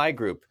 The U of I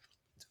group,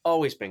 it's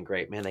always been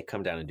great, man. They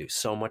come down and do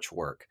so much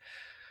work.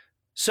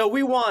 So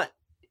we want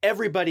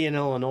everybody in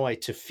Illinois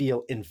to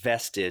feel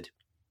invested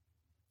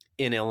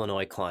in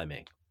Illinois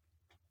climbing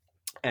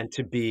and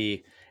to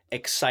be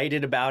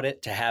excited about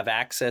it, to have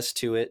access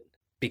to it,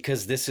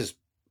 because this is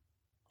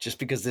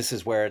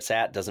where it's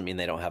at doesn't mean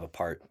they don't have a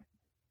part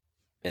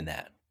in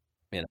that.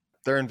 You know,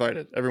 they're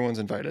invited. Everyone's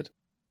invited.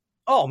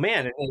 Oh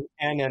man,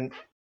 and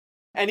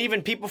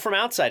even people from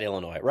outside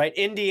Illinois, right?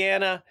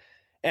 Indiana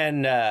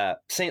and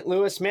St.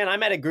 Louis. Man, I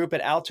met a group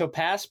at Alto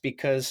Pass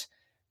because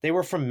they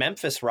were from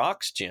Memphis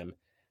Rocks Gym,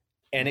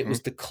 and it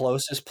was the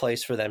closest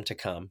place for them to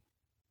come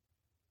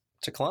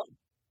to climb.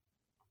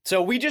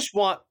 So we just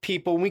want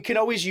people. We could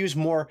always use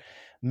more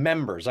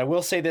members. I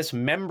will say this: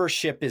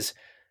 membership is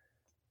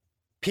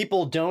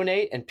people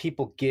donate and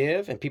people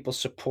give and people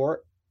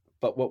support.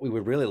 But what we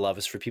would really love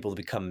is for people to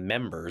become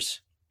members,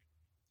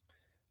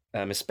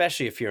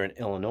 especially if you're in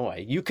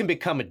Illinois. You can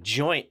become a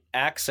joint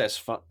access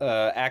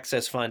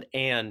fund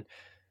and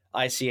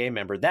ICA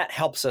member. That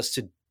helps us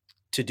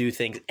to do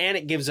things, and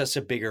it gives us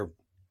a bigger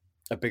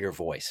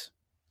voice.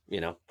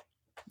 You know.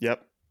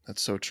 Yep,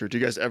 that's so true. Do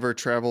you guys ever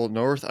travel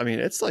north? I mean,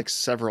 it's like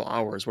several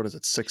hours. What is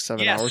it,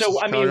 6-7 hours? So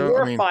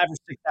we're 5 or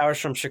 6 hours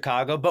from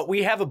Chicago, but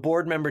we have a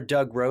board member,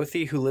 Doug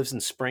Rothy, who lives in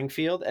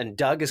Springfield, and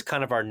Doug is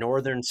kind of our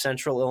northern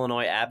central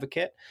Illinois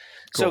advocate.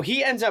 Cool. So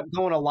he ends up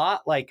going a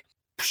lot. Like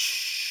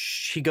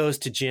he goes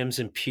to gyms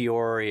in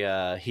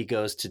Peoria. He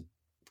goes to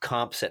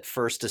comps at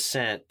First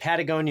Ascent.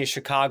 Patagonia,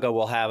 Chicago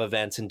will have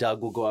events, and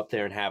Doug will go up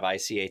there and have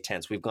ICA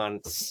tents. We've gone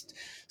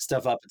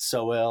stuff up at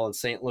Soil and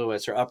St.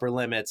 Louis or Upper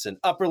Limits, and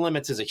Upper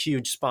Limits is a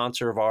huge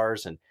sponsor of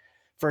ours, and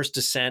First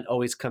Ascent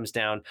always comes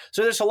down.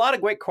 So there's a lot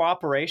of great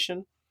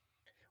cooperation.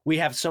 We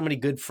have so many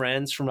good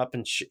friends from up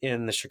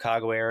in the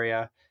Chicago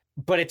area,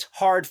 but it's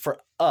hard for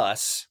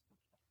us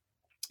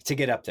to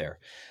get up there.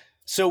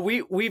 So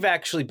we've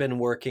actually been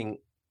working.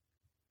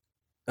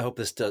 I hope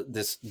this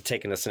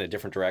taking us in a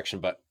different direction,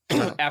 but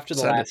after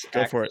the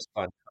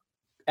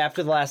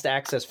last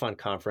Access Fund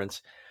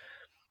conference,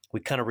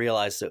 we kind of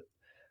realized that,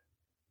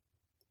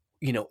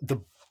 you know, the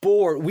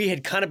board, we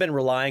had kind of been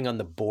relying on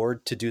the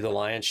board to do the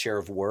lion's share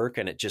of work,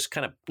 and it just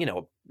kind of, you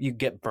know, you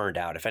get burned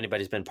out. If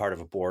anybody's been part of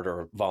a board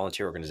or a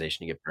volunteer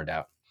organization, you get burned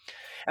out.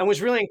 And it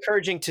was really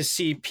encouraging to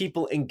see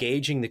people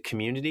engaging the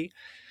community.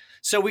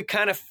 So we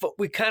kind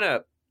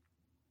of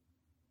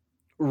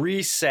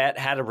reset,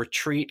 had a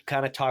retreat,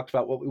 kind of talked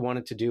about what we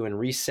wanted to do and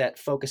reset,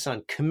 focus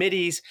on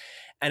committees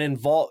and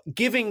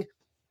giving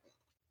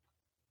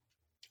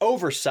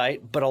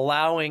oversight, but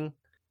allowing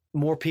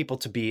more people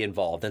to be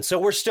involved. And so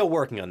we're still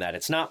working on that.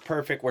 It's not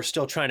perfect. We're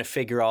still trying to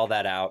figure all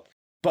that out,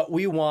 but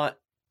we want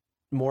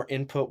more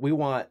input. We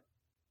want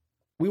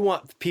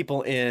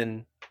people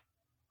in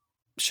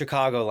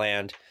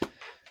Chicagoland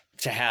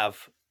to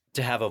have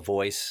a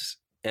voice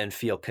and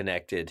feel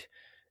connected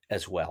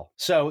as well.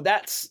 So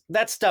that's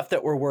stuff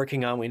that we're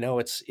working on. We know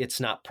it's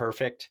not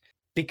perfect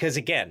because,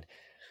 again,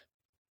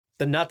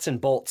 the nuts and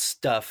bolts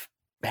stuff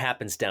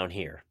happens down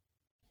here.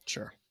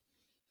 Sure.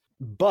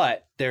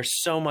 But there's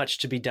so much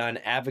to be done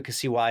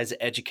advocacy-wise,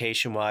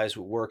 education-wise.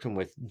 We're working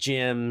with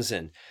gyms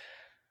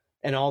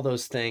and all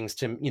those things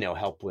to, you know,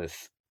 help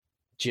with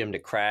gym to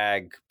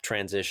crag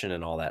transition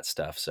and all that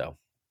stuff. So,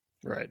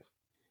 right.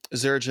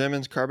 Is there a gym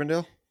in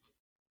Carbondale?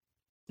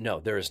 No,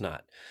 there is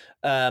not.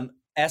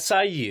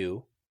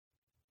 SIU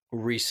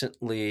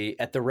recently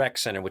at the rec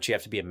center, which you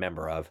have to be a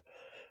member of,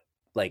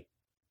 like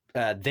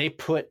they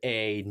put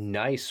a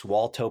nice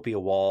Walltopia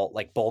wall,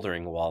 like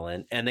bouldering wall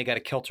in, and they got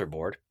a kilter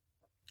board.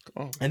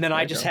 Oh, and then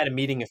I just had a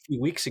meeting a few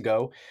weeks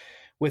ago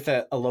with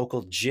a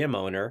local gym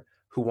owner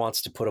who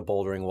wants to put a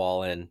bouldering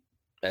wall in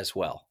as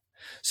well.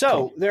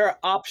 So there are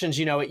options.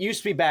 You know, it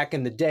used to be back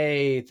in the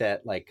day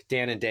that like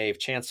Dan and Dave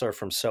Chancellor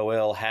from So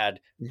Ill had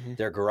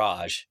their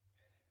garage,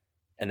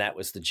 and that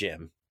was the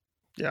gym.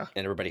 Yeah.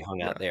 and everybody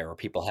hung out Yeah. there, or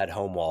people had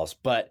home walls.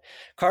 But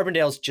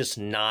Carbondale's just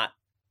not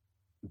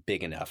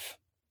big enough.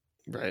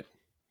 Right.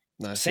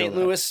 No, I feel St. that.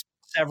 Louis,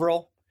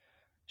 several.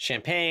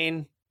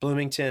 Champaign,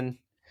 Bloomington,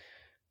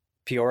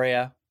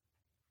 Peoria.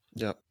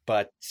 Yep.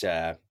 But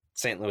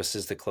St. Louis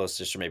is the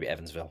closest, or maybe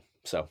Evansville.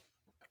 So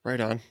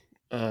Right on.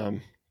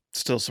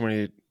 Still so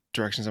many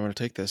directions I want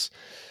to take this.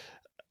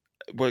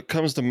 What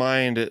comes to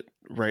mind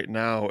right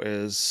now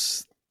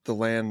is the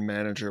land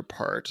manager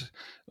part.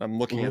 I'm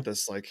looking at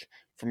this like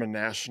from a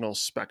national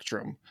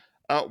spectrum.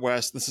 Out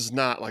west, this is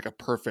not like a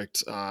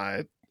perfect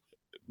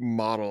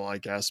model, I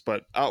guess,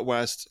 but out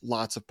west,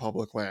 lots of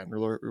public land.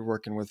 We're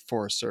working with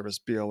Forest Service,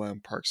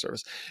 BLM, Park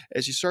Service.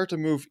 As you start to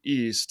move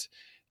east,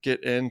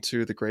 get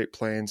into the Great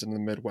Plains and the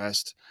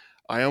Midwest,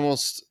 I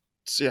almost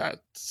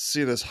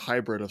see this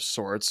hybrid of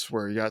sorts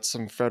where you got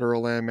some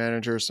federal land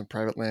managers, some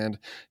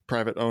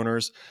private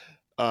owners.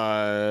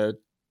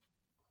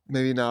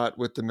 Maybe not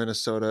with the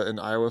Minnesota and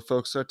Iowa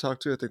folks I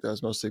talked to. I think that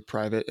was mostly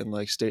private and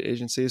like state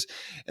agencies.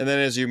 And then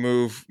as you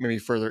move maybe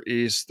further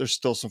east, there's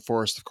still some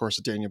forest. Of course,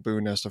 the Daniel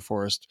Boone National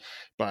Forest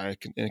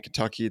in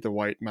Kentucky, the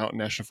White Mountain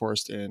National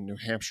Forest in New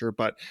Hampshire.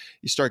 But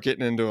you start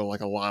getting into a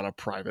lot of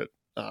private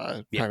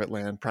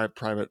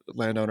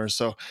landowners.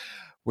 So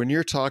when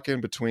you're talking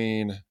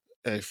between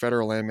a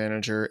federal land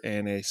manager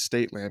and a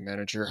state land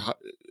manager,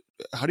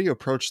 how do you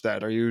approach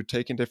that? Are you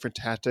taking different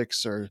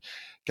tactics or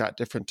got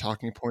different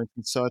talking points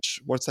and such?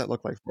 What's that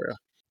look like for you?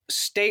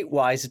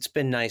 State-wise, it's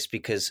been nice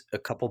because a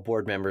couple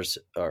board members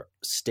are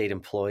state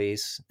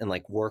employees and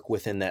like work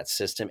within that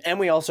system. And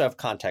we also have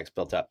contacts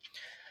built up.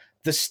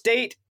 The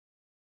state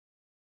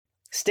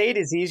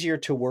is easier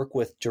to work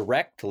with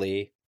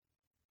directly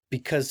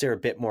because they're a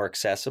bit more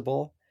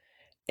accessible,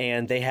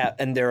 and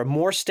there are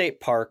more state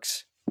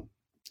parks,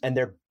 and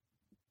they're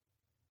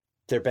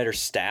better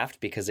staffed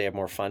because they have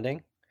more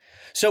funding.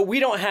 So we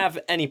don't have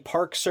any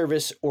Park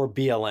Service or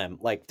BLM.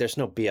 Like there's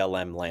no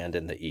BLM land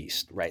in the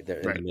East, right?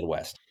 There in the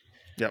Midwest.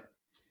 Yep.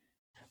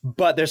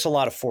 But there's a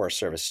lot of Forest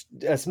Service.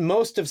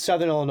 Most of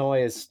Southern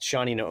Illinois is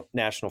Shawnee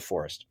National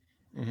Forest.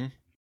 Mm-hmm.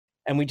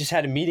 And we just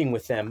had a meeting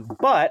with them,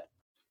 but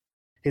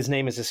his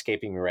name is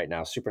escaping me right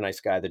now. Super nice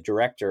guy. The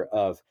director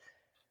of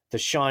the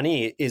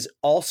Shawnee is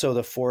also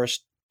the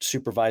forest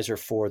supervisor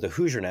for the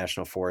Hoosier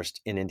National Forest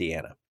in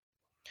Indiana.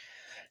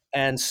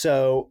 And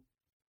so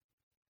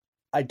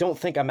I don't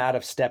think I'm out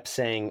of step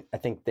saying, I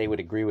think they would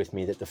agree with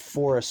me, that the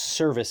Forest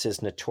Service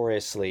is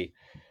notoriously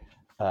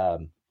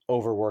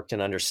overworked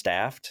and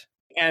understaffed.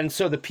 And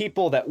so the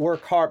people that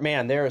work hard,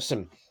 man, there are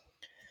some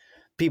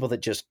people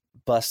that just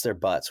bust their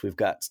butts. We've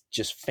got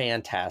just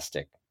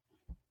fantastic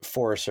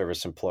Forest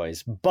Service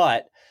employees,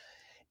 but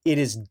it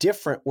is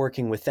different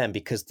working with them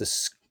because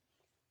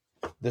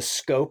the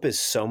scope is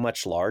so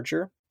much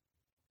larger,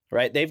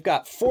 right? They've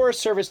got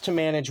Forest Service to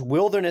manage,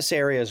 wilderness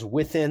areas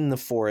within the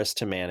forest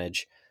to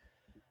manage.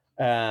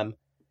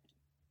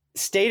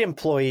 State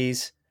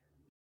employees,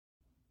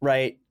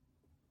 right?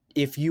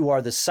 If you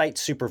are the site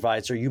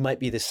supervisor, you might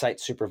be the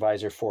site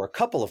supervisor for a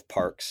couple of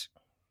parks,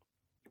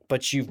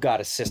 but you've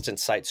got assistant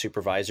site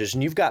supervisors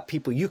and you've got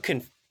people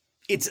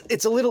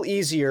it's a little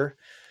easier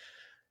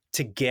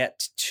to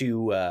get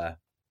to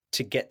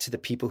the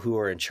people who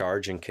are in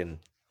charge and can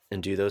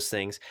do those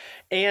things.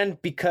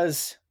 And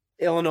because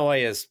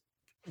Illinois is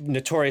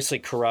notoriously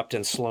corrupt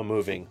and slow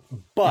moving,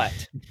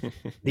 but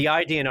the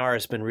IDNR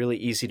has been really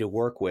easy to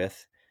work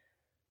with.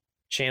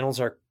 Channels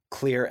are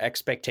clear.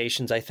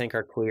 Expectations, I think,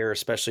 are clear,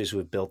 especially as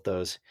we've built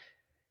those.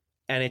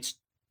 And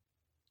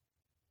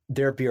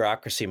their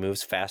bureaucracy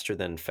moves faster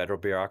than federal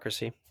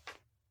bureaucracy,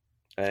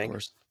 I think. Of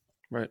course.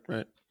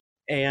 Right.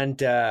 And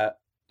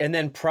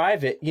then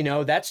private,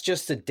 that's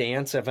just a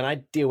dance of, and I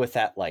deal with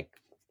that like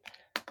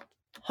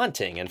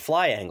hunting and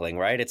fly angling,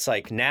 right? It's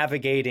like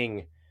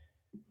navigating.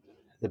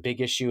 The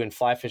big issue in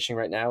fly fishing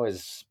right now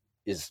is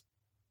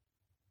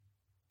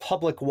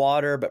public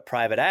water, but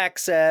private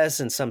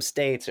access. In some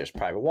states, there's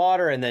private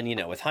water. And then,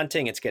 with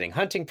hunting, it's getting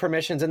hunting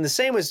permissions. And the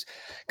same was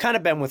kind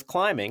of been with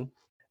climbing,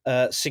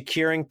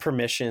 securing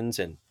permissions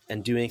and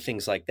doing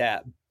things like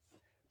that.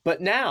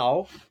 But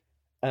now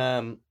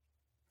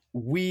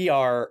we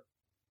are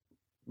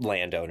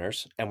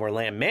landowners and we're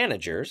land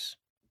managers.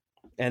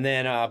 And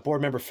then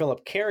board member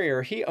Philip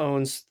Carrier,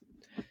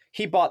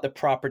 he bought the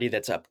property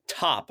that's up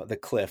top of the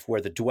cliff where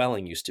the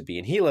dwelling used to be.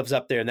 And he lives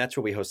up there, and that's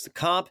where we host the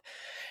comp.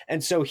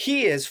 And so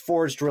he has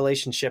forged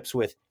relationships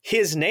with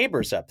his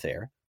neighbors up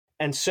there.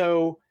 And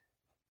so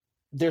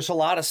there's a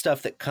lot of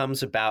stuff that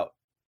comes about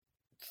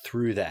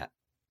through that.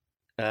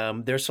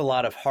 There's a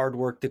lot of hard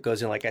work that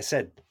goes in. Like I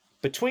said,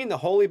 between the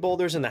holy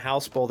boulders and the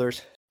house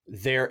boulders,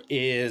 there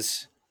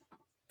is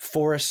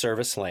Forest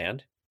Service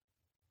land.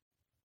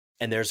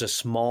 And there's a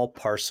small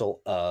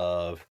parcel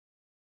of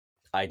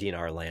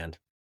IDNR land.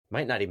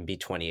 Might not even be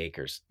 20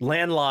 acres.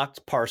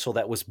 Landlocked parcel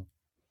that was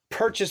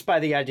purchased by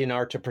the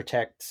IDNR to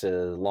protect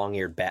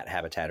long-eared bat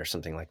habitat or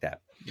something like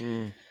that.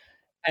 Mm.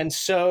 And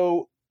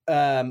so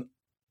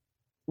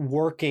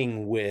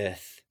working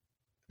with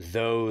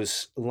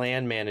those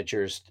land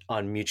managers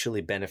on mutually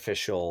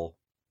beneficial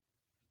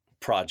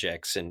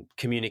projects and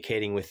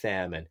communicating with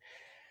them. And,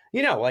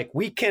 like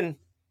we can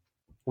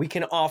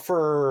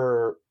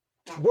offer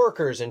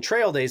workers and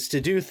trail days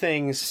to do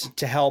things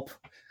to help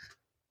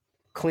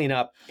clean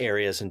up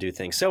areas and do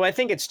things. So I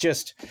think it's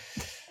just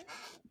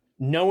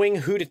knowing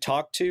who to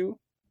talk to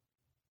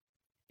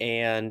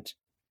and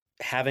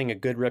having a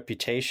good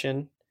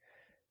reputation,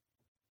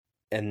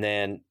 and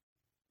then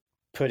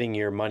putting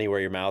your money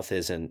where your mouth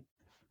is and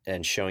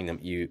showing them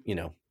you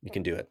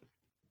can do it.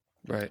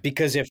 Right.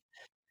 Because if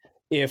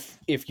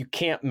you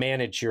can't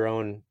manage your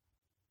own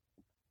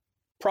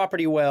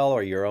property well,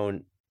 or your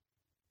own,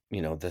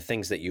 the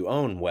things that you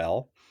own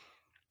well,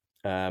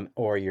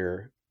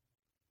 or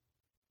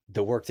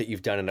the work that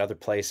you've done in other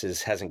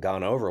places hasn't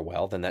gone over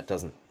well, then that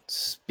doesn't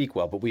speak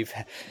well. But we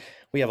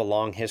have a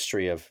long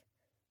history of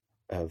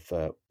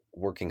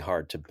working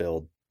hard to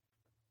build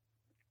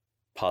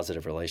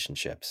positive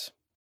relationships.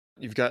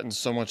 You've gotten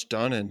so much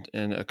done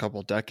in a couple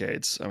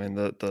decades. I mean,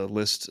 the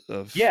list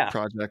of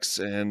projects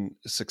and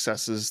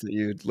successes that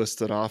you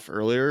listed off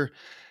earlier,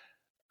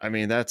 I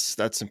mean,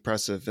 that's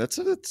impressive.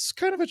 It's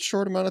kind of a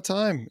short amount of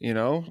time,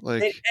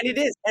 like. And it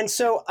is. And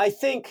so I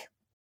think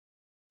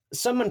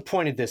someone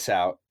pointed this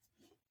out.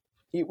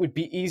 It would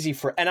be easy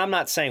and I'm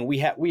not saying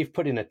we've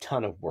put in a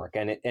ton of work,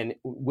 and it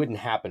wouldn't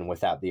happen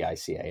without the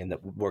ICA and the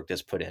work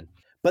that's put in.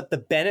 But the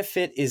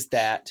benefit is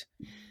that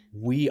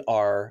we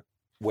are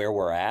where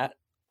we're at,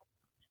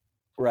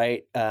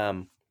 right?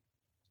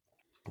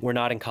 We're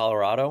not in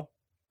Colorado,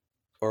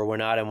 or we're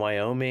not in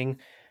Wyoming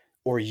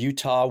or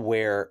Utah,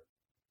 where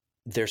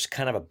there's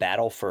kind of a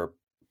battle for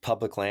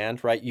public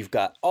land, right? You've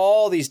got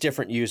all these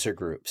different user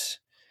groups,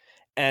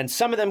 and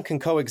some of them can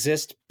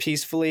coexist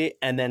peacefully,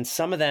 and then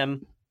some of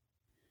them,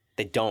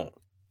 they don't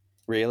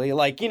really.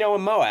 Like, in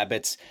Moab,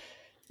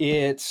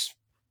 it's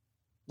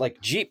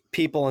like Jeep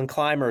people and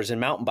climbers and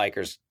mountain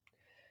bikers.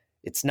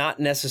 It's not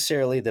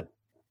necessarily the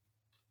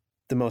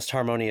most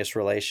harmonious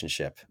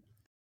relationship,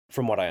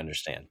 from what I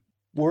understand.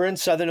 We're in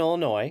Southern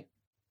Illinois.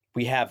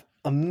 We have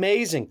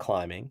amazing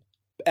climbing,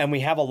 and we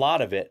have a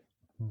lot of it,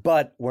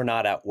 but we're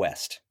not out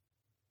west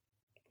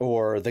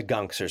or the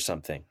Gunks or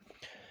something.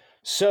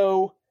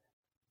 So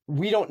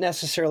we don't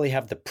necessarily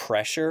have the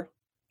pressure.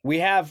 We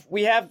have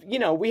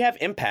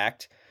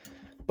impact,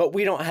 but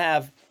we don't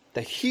have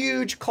the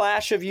huge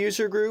clash of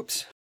user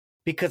groups,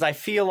 because I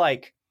feel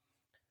like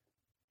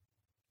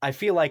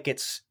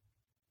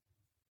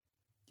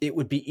it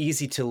would be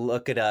easy to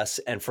look at us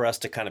and for us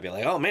to kind of be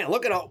like, oh man,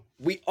 look at all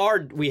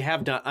we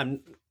have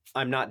done.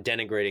 I'm not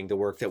denigrating the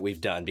work that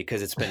we've done,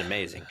 because it's been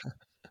amazing.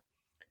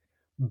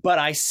 But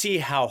I see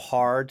how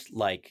hard,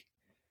 like,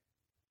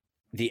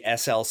 the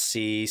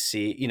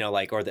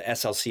SLCC, or the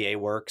SLCA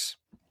works.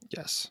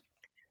 Yes.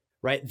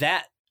 Right.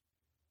 That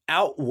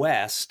out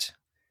west,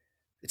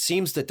 it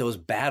seems that those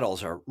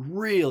battles are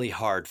really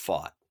hard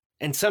fought.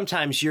 And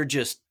sometimes you're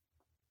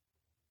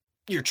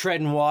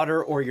treading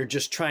water, or you're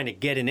just trying to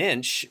get an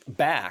inch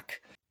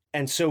back.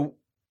 And so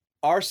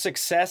our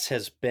success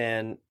has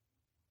been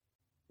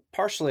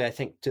partially, I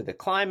think, to the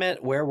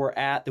climate, where we're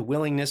at, the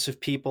willingness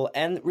of people,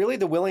 and really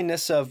the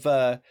willingness of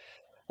a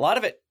lot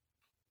of it.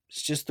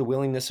 It's just the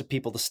willingness of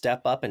people to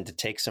step up and to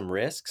take some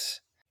risks.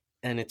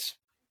 And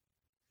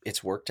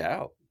it's worked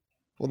out.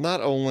 Well,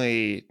 not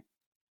only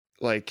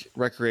like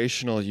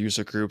recreational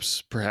user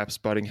groups, perhaps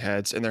butting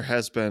heads, and there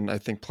has been, I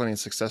think, plenty of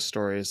success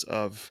stories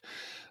of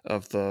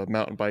the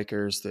mountain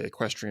bikers, the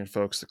equestrian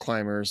folks, the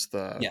climbers,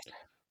 the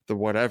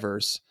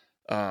whatevers,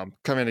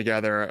 coming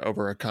together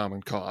over a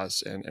common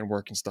cause and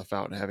working stuff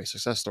out and having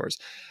success stories.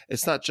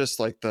 It's not just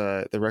like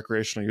the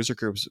recreational user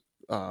groups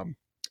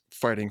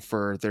fighting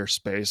for their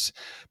space,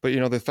 but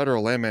the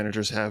federal land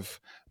managers have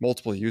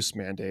multiple use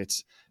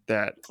mandates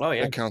that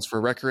accounts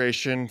for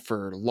recreation,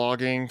 for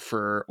logging,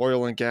 for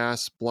oil and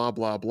gas, blah,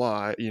 blah,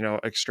 blah,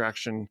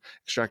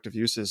 extractive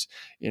uses,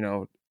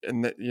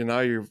 and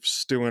now you're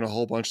stewing a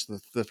whole bunch of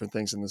the different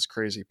things in this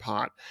crazy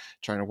pot,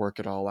 trying to work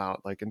it all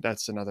out. And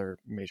that's another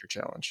major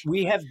challenge.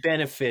 We have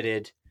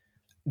benefited.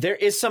 There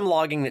is some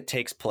logging that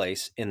takes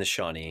place in the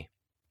Shawnee,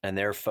 and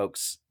there are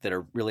folks that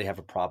really have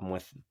a problem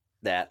with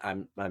that.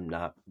 I'm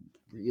not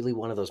really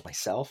one of those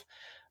myself,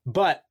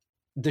 but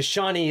the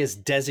Shawnee is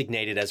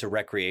designated as a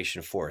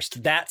recreation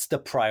forest. That's the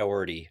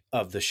priority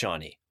of the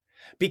Shawnee,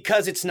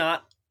 because it's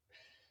not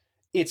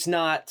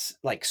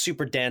like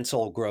super dense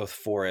old growth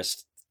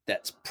forest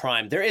that's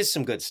prime. There is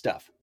some good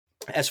stuff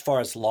as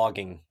far as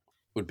logging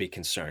would be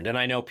concerned. And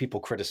I know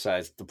people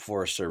criticize the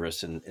Forest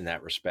Service in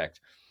that respect,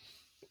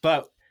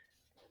 but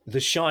the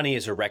Shawnee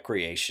is a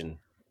recreation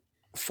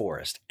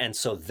forest. And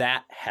so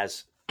that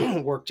has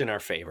worked in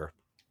our favor.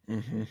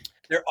 Mm-hmm.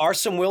 There are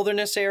some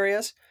wilderness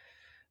areas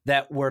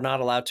that we're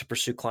not allowed to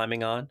pursue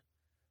climbing on.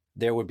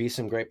 There would be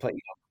some great places,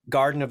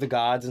 Garden of the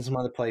Gods and some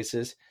other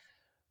places,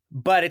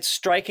 but it's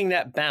striking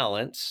that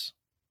balance.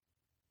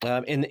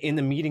 In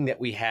the meeting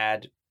that we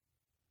had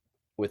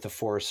with the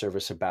Forest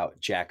Service about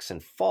Jackson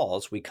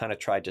Falls, we kind of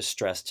tried to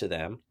stress to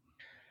them,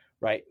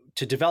 right,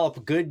 to develop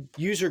a good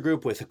user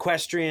group with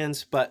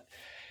equestrians, but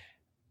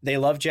they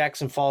love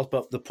Jackson Falls.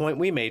 But the point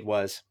we made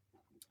was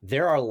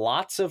there are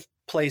lots of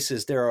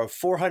places, there are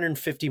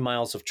 450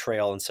 miles of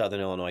trail in Southern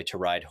Illinois to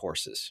ride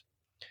horses.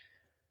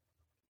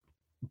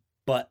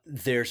 But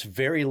there's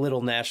very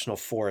little national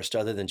forest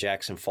other than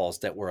Jackson Falls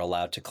that we're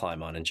allowed to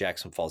climb on, and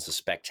Jackson Falls is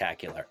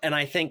spectacular. And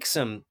I think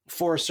some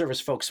Forest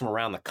Service folks from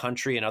around the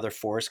country and other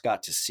forests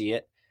got to see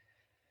it.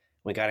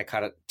 We got to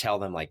kind of tell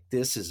them, like,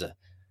 this is a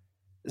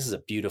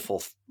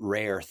beautiful,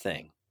 rare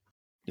thing.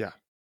 Yeah.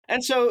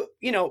 And so,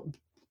 you know,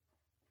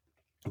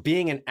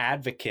 being an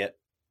advocate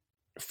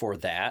for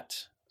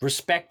that,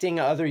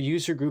 respecting other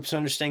user groups,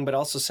 understanding, but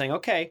also saying,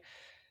 okay,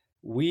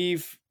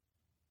 we've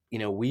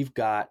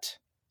got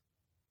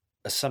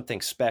something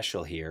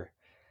special here,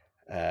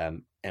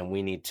 and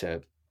we need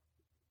to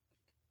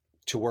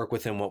work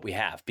within what we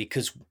have,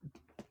 because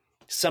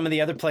some of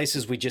the other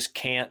places we just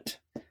can't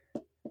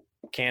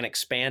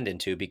expand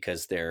into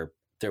because they're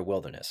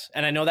wilderness.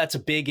 And I know that's a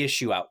big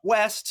issue out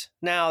west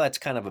now. That's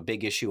kind of a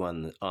big issue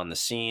on the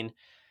scene.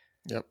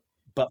 Yep.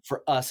 But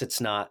for us,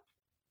 it's not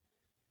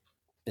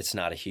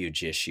a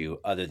huge issue,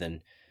 other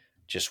than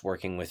just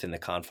working within the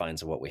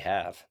confines of what we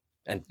have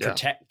and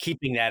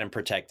keeping that and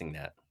protecting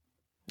that.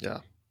 Yeah.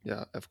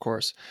 Yeah, of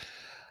course.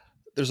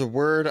 There's a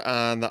word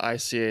on the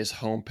ICA's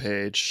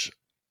homepage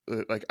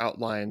that like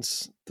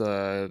outlines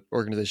the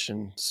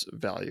organization's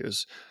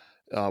values.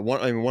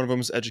 One of them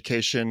is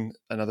education,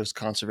 another's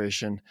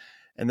conservation,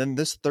 and then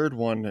this third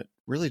one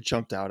really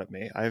jumped out at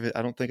me. I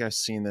don't think I've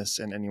seen this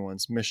in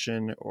anyone's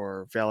mission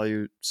or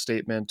value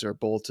statement or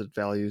bulleted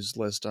values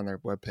list on their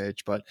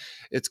webpage, but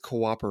it's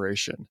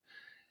cooperation.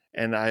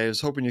 And I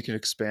was hoping you can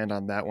expand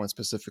on that one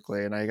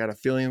specifically. And I got a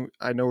feeling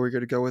I know where you're going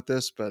to go with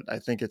this, but I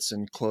think it's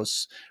in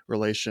close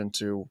relation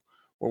to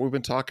what we've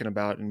been talking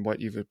about and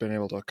what you've been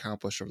able to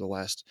accomplish over the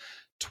last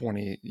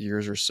 20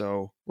 years or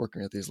so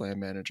working with these land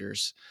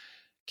managers.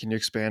 Can you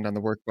expand on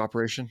the word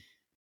cooperation?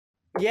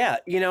 Yeah.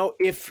 You know,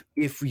 if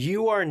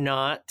you are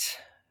not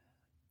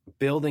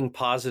building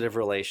positive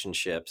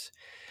relationships,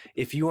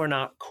 if you are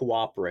not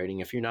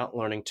cooperating, if you're not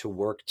learning to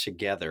work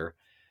together,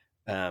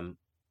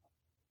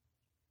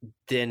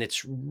 then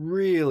it's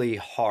really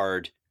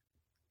hard.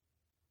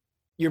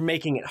 You're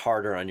making it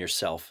harder on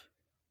yourself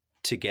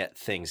to get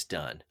things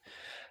done.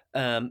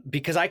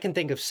 Because I can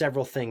think of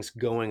several things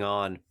going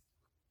on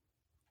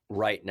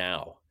right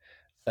now.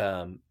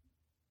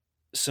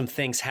 Some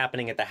things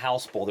happening at the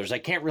house builders. I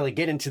can't really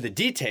get into the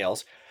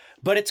details,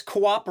 but it's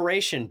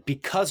cooperation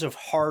because of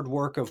hard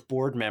work of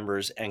board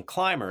members and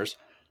climbers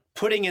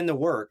putting in the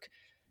work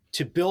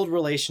to build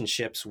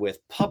relationships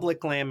with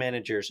public land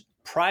managers,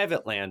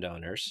 private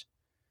landowners,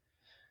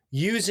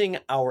 using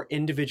our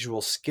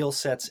individual skill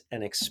sets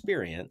and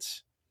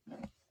experience,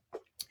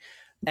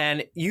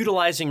 and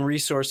utilizing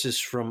resources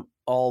from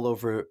all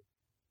over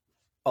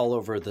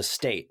the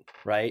state,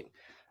 right?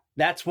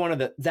 That's one of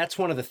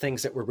the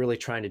things that we're really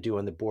trying to do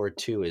on the board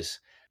too,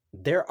 is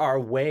there are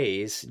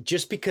ways,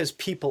 just because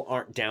people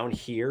aren't down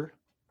here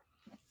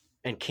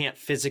and can't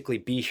physically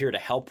be here to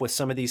help with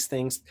some of these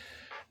things,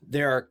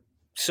 there are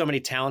so many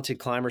talented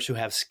climbers who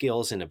have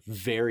skills in a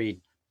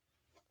varied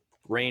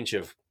range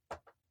of,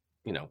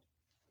 you know,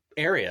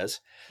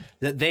 areas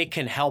that they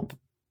can help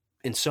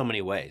in so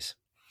many ways.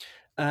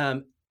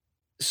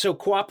 So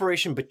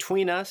cooperation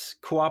between us,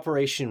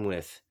 cooperation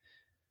with,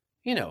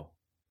 you know,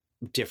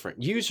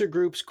 different user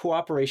groups,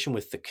 cooperation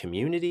with the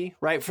community,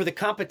 right? For the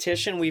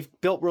competition, we've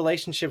built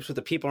relationships with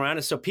the people around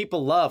us. So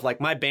people love, like,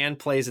 my band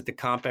plays at the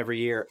comp every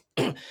year.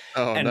 Oh,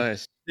 and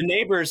nice. The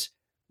neighbors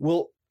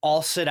will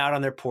all sit out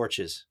on their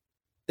porches.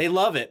 They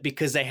love it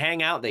because they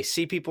hang out. They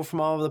see people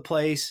from all over the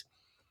place.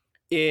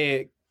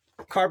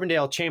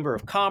 Carbondale Chamber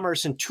of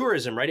Commerce and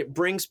Tourism, right? It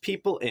brings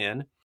people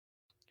in.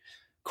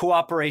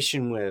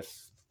 Cooperation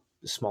with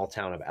the small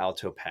town of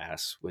Alto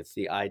Pass, with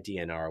the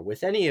IDNR,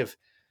 with any of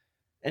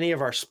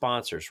our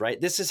sponsors,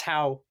 right? This is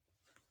how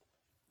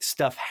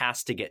stuff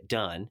has to get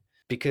done,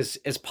 because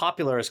as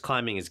popular as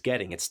climbing is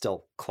getting, it's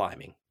still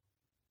climbing.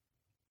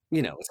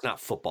 You know, it's not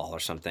football or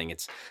something.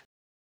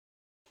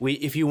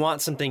 If you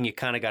want something, you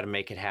kind of got to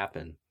make it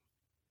happen.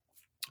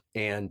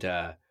 And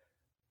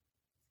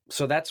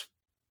so that's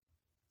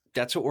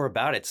what we're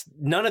about. It's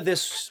none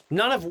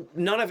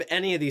of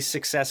any of these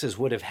successes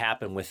would have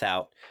happened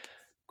without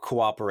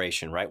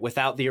cooperation, right?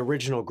 Without the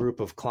original group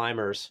of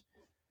climbers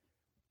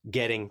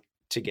getting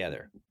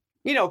together.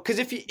 You know, because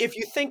if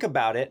you think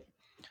about it,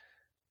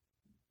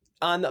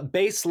 on the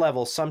base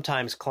level,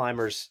 sometimes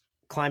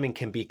climbing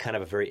can be kind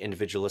of a very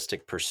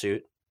individualistic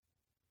pursuit.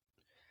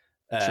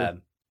 Sure.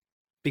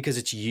 Because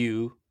it's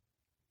you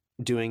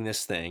doing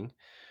this thing,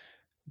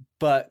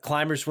 but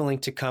climbers willing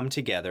to come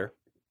together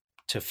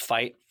to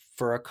fight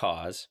for a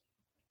cause,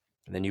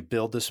 and then you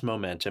build this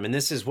momentum. And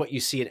this is what you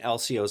see at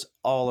LCOs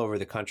all over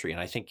the country.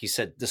 And I think you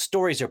said the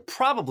stories are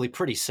probably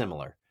pretty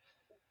similar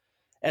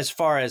as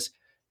far as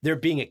there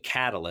being a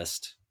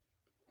catalyst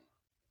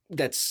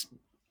that's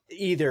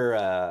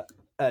either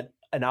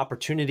an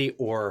opportunity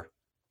or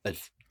a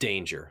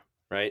danger,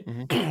 right?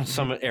 Mm-hmm.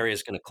 Some area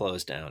is going to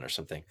close down or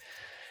something.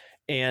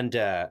 And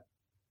it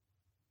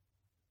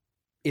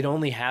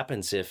only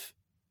happens if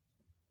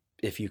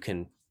you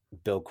can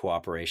build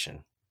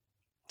cooperation.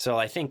 So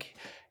I think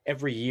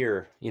every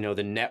year,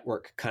 the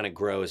network kind of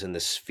grows and the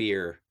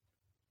sphere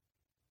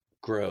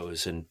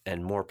grows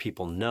and more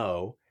people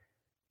know.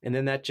 And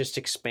then that just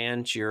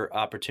expands your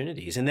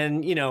opportunities. And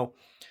then,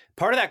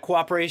 part of that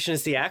cooperation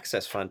is the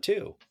Access Fund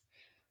too.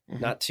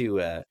 Mm-hmm. Not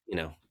to,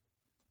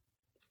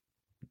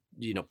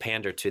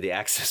 pander to the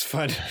Access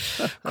Fund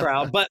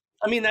crowd, but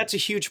I mean, that's a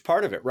huge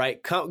part of it,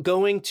 right?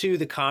 Going to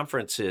the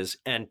conferences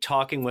and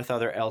talking with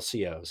other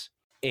LCOs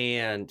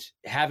and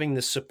having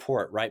the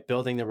support, right?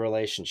 Building the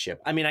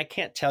relationship. I mean, I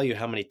can't tell you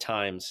how many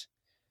times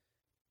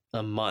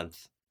a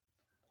month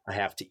I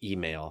have to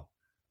email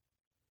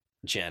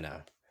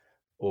Jenna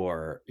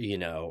or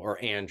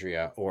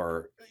Andrea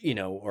or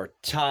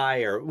Ty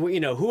or,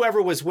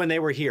 whoever was when they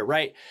were here,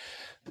 right?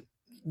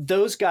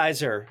 Those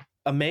guys are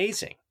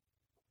amazing.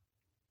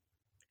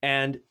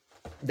 And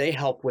they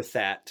help with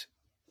that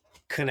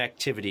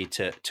connectivity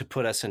to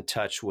put us in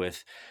touch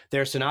with,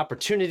 there's an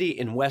opportunity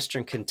in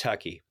Western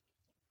Kentucky.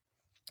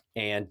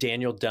 And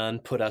Daniel Dunn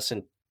put us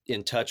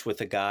in touch with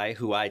a guy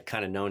who I'd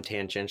kind of known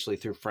tangentially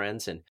through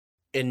friends. And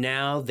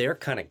now they're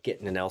kind of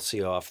getting an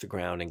LCO off the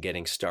ground and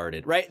getting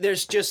started, right?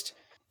 There's just,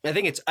 I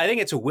think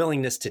it's a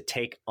willingness to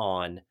take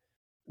on.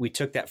 We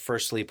took that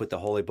first leap with the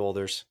Holy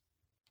Boulders.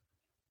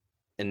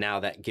 And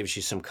now that gives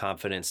you some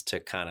confidence to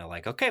kind of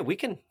like, okay, we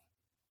can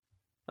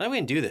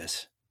do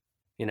this,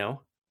 Yeah,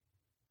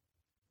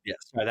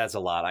 sorry, that's a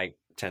lot. I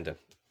tend to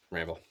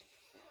ramble.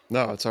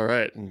 No, it's all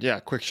right. And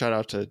yeah, quick shout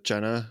out to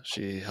Jenna.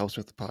 She helps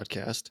with the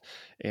podcast.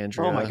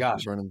 Andrea. Oh my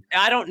gosh.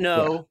 I don't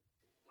know.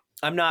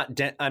 Yeah. I'm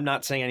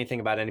not saying anything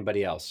about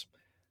anybody else,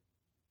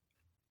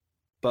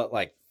 but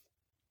like,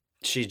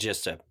 she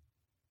just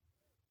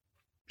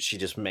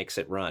makes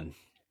it run.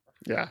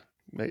 Yeah.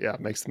 Yeah.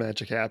 Makes the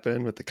magic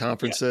happen with the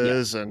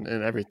conferences and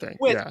everything.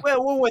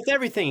 With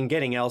everything and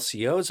getting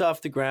LCOs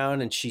off the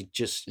ground, and she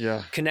just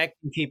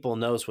connecting people,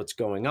 knows what's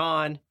going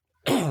on.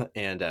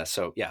 And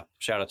so,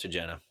 shout out to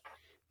Jenna.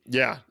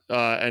 Yeah.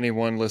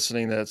 Anyone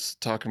listening that's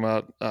talking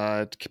about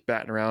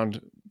batting around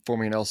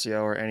forming an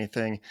LCO or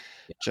anything,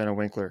 Jenna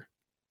Winkler,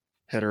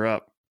 hit her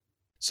up.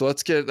 So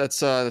let's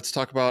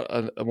talk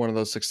about one of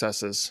those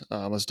successes.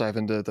 Let's dive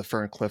into the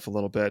Fern Cliff a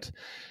little bit,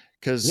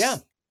 because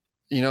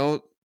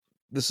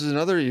this is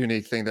another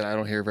unique thing that I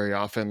don't hear very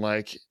often.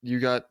 Like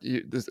back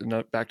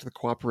to the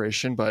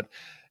cooperation,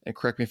 and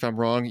correct me if I'm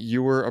wrong,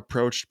 you were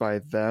approached by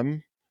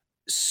them.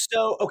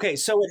 So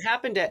it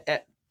happened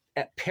at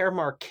Père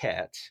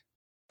Marquette.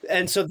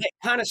 And so they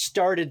kind of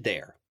started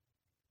there,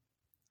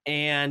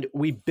 and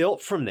we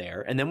built from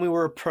there. And then we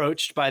were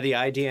approached by the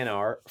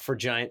IDNR for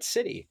Giant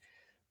City,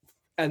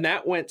 and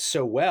that went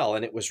so well,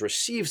 and it was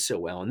received so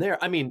well. And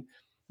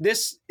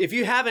if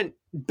you haven't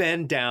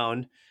been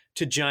down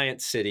to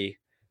Giant City,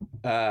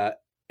 and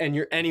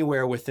you're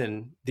anywhere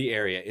within the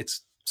area,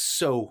 it's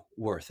so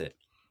worth it.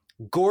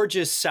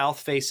 Gorgeous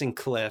south-facing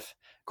cliff,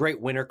 great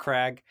winter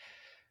crag,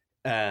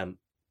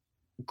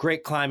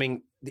 great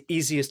climbing. The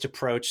easiest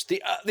approach,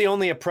 the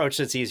only approach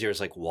that's easier is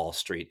like Wall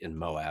Street in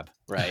Moab,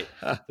 right?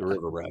 The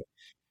River Road.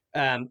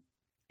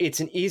 It's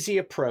an easy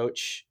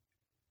approach,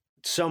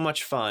 so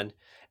much fun.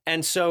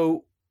 And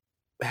so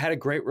had a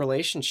great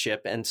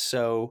relationship. And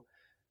so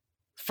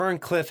Fern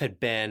Cliff had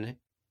been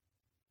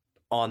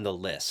on the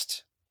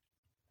list.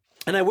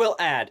 And I will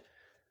add,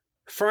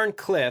 Fern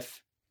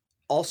Cliff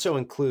also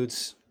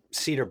includes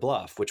Cedar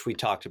Bluff, which we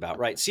talked about,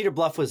 right? Cedar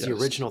Bluff was the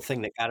original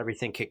thing that got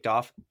everything kicked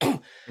off.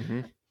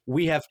 Mm-hmm.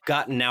 We have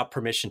gotten now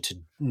permission to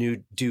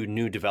do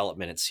new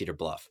development at Cedar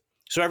Bluff.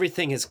 So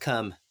everything has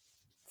come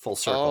full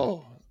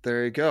circle. Oh,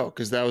 there you go.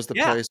 Because that was the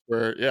place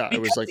where,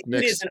 it was like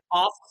mixed.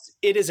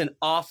 It is an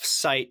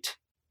off-site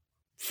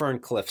Fern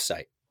Cliff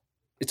site.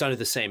 It's under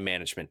the same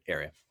management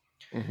area.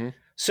 Mm-hmm.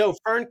 So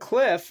Fern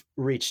Cliff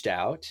reached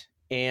out,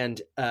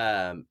 and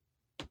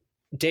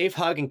Dave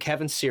Hugg and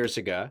Kevin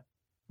Sierziga,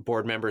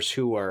 board members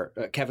who are,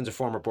 Kevin's a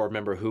former board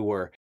member who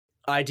were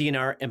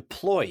IDNR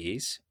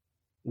employees,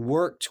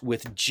 worked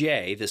with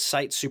Jay, the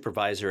site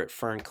supervisor at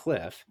Fern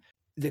Cliff.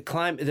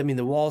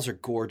 The walls are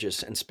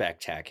gorgeous and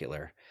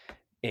spectacular,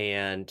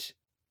 and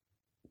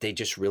they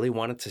just really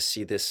wanted to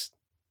see this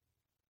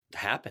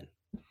happen.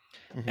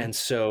 Mm-hmm. And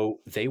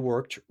so they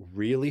worked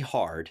really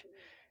hard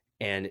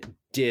and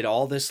did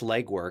all this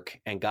legwork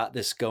and got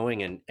this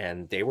going,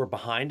 and they were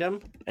behind them.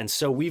 And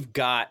so we've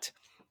got,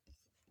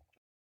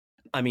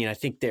 I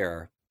think there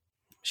are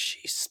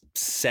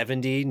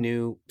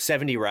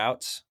 70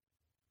 routes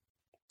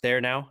there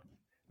now.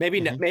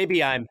 Maybe maybe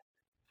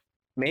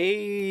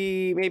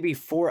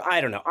 4.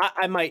 I don't know.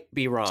 I might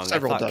be wrong.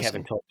 Several dozen.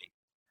 Kevin told me.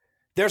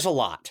 There's a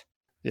lot.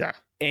 Yeah.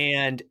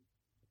 And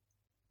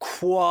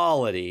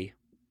quality,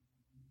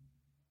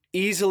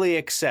 easily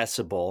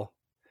accessible,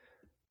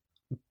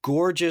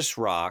 gorgeous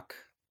rock.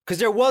 Because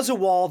there was a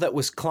wall that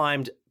was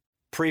climbed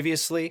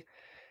previously.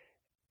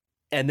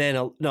 And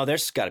then,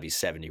 there's got to be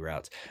 70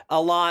 routes.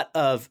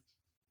 A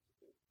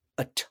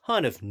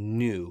ton of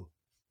new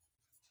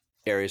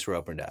areas were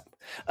opened up.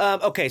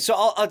 Okay, so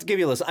I'll give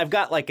you a list. I've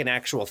got like an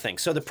actual thing.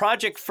 So the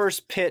project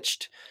first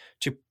pitched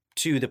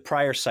to the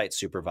prior site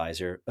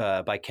supervisor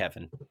by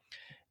Kevin.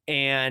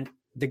 And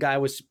the guy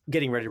was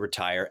getting ready to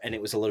retire, and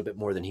it was a little bit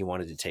more than he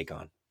wanted to take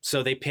on.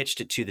 So they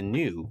pitched it to the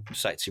new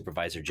site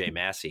supervisor, Jay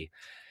Massey,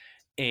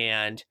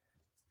 and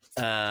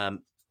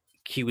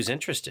he was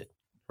interested,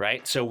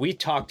 right? So we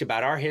talked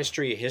about our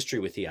history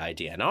with the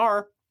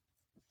IDNR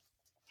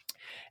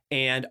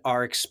and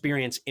our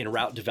experience in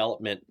route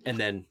development and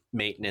then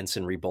maintenance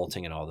and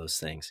rebolting and all those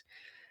things.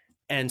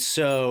 And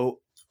so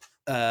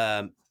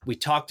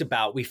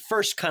we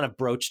first kind of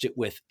broached it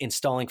with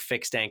installing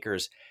fixed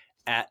anchors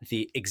at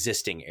the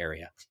existing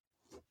area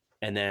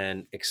and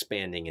then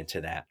expanding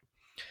into that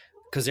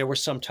because there were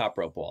some top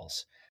rope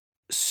walls.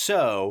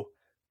 So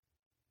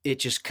it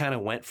just kind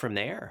of went from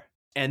there.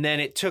 And then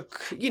it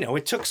took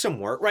some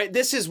work, right?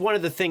 This is one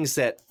of the things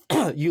that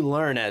you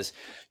learn as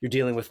you're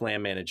dealing with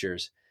land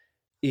managers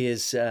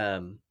is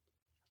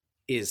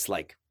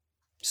like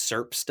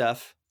CERP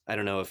stuff. I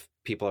don't know if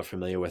people are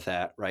familiar with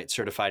that, right?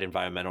 Certified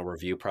Environmental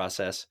Review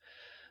Process.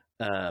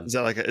 Is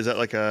that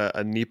like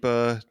a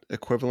NEPA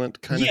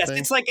equivalent kind of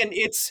thing?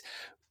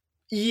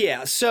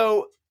 Yes,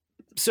 So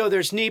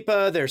there's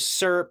NEPA, there's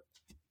CERP,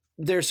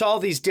 there's all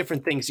these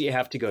different things that you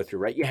have to go through,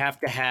 right? You have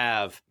to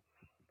have,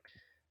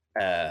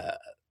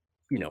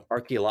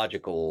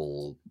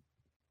 archaeological,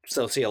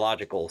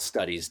 sociological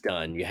studies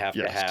done. You have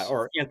to have,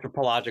 or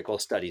anthropological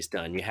studies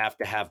done. You have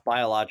to have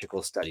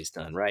biological studies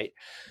done, right?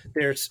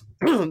 There's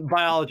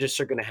biologists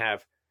are going to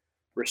have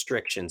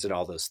restrictions and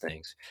all those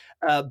things.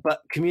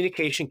 But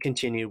communication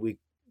continued. We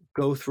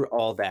go through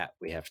all that.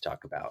 We have to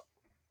talk about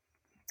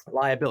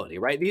liability,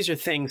 right? These are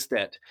things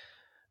that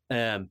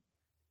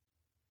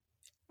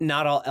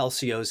not all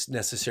LCOs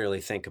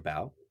necessarily think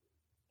about,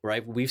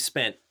 right?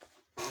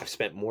 I've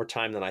spent more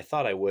time than I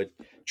thought I would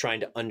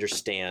trying to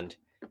understand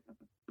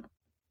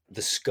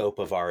the scope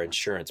of our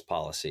insurance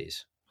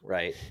policies,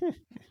 right?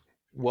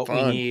 What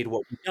we need,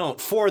 what we don't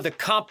for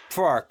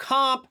our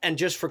comp and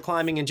just for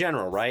climbing in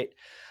general, right?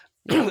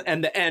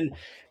 and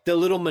the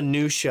little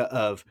minutia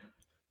of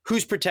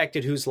who's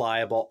protected, who's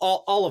liable,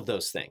 all of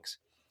those things.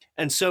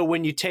 And so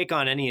when you take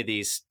on any of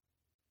these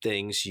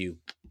things, you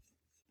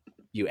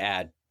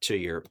add to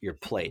your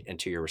plate and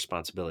to your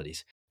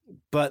responsibilities.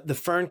 But the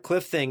Fern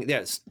Cliff thing,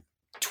 there's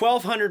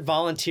 1,200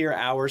 volunteer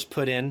hours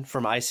put in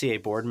from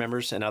ICA board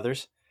members and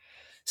others.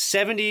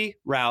 70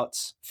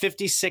 routes,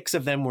 56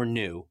 of them were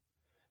new.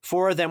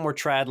 4 of them were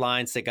trad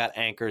lines that got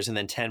anchors, and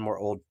then 10 were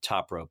old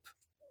top rope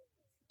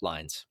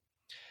lines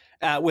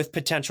with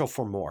potential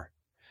for more,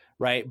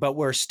 right? But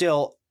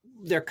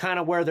they're kind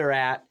of where they're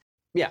at.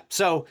 Yeah,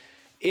 so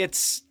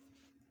it's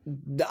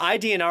the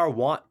IDNR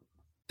want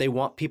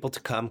people to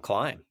come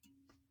climb,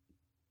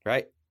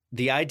 right?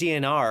 The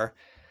IDNR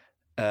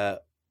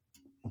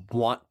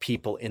want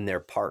people in their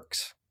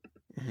parks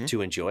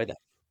to enjoy them.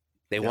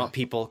 They want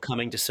people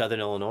coming to Southern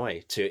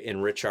Illinois to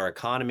enrich our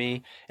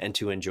economy and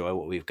to enjoy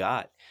what we've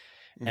got.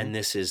 And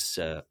this is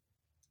a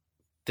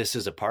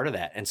part of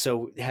that. And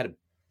so we had a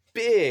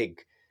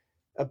big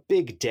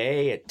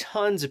day.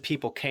 Tons of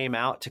people came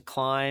out to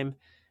climb,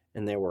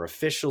 and there were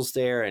officials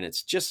there, and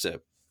it's just an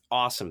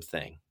awesome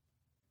thing.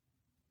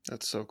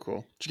 That's so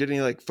cool. Did you get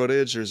any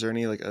footage, or is there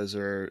any is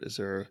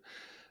there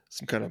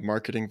some kind of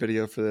marketing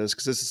video for this?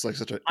 Because this is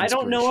such a. I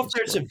don't know if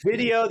there's a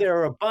video. There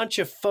are a bunch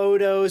of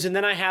photos, and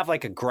then I have a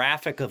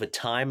graphic of a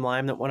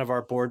timeline that one of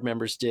our board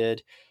members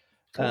did.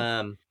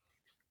 Cool.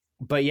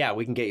 But yeah,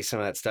 we can get you some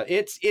of that stuff.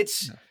 It's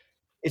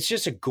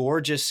just a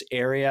gorgeous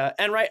area,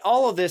 and right,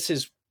 all of this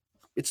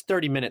it's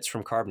 30 minutes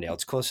from Carbondale.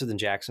 It's closer than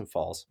Jackson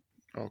Falls.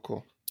 Oh,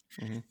 cool.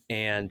 Mm-hmm.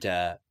 And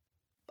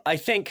I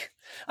think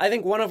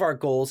one of our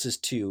goals is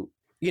to,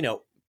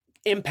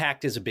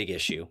 impact is a big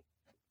issue.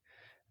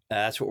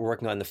 That's what we're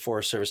working on in the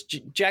Forest Service.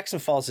 Jackson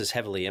Falls is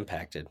heavily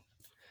impacted,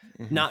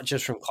 not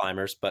just from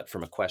climbers, but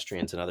from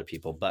equestrians and other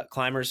people. But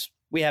climbers,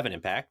 we have an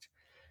impact.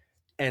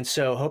 And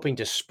so hoping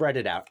to spread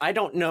it out. I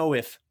don't know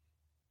if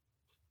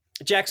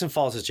Jackson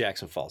Falls is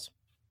Jackson Falls.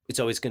 It's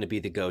always going to be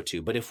the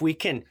go-to. But if we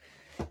can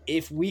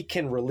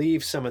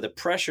relieve some of the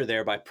pressure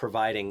there by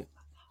providing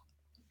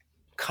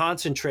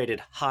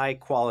concentrated high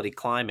quality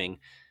climbing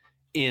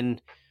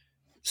in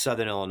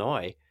Southern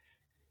Illinois,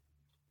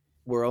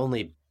 we're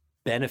only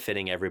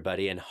benefiting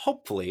everybody, and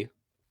hopefully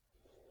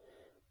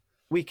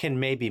we can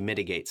maybe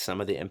mitigate some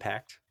of the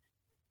impact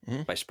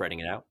by spreading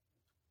it out.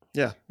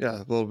 Yeah,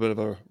 a little bit of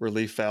a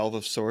relief valve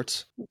of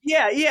sorts.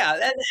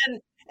 Yeah,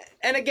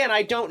 and again,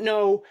 I don't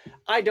know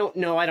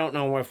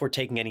if we're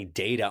taking any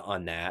data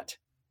on that.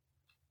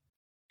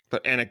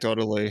 But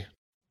anecdotally.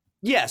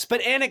 Yes, but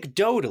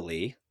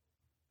anecdotally,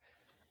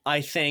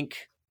 I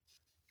think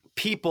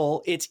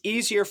it's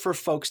easier for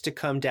folks to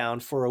come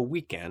down for a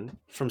weekend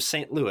from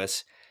St.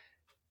 Louis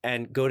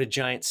and go to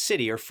Giant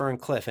City or Fern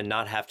Cliff and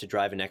not have to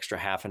drive an extra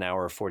half an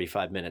hour or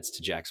 45 minutes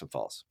to Jackson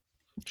Falls.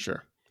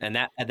 Sure. And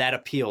that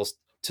appeals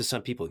to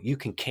some people. You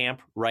can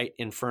camp right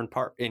in Fern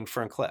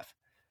Cliff,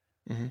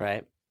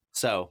 right?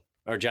 So,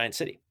 or Giant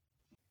City.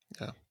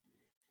 Yeah.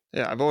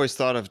 Yeah, I've always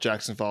thought of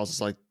Jackson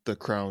Falls as the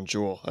crown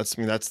jewel. That's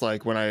when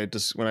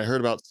I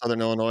heard about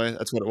Southern Illinois,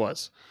 that's what it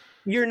was.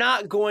 You're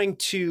not going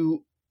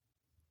to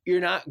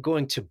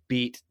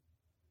beat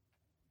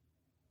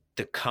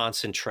the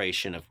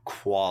concentration of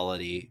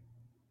quality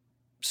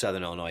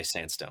Southern Illinois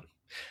sandstone.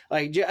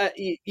 Like you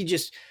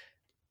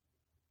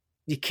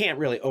can't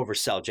really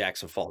oversell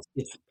Jackson Falls.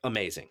 It's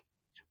amazing.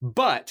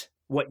 But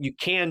what you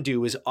can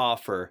do is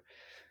offer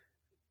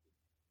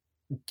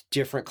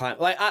different climate.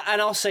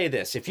 And I'll say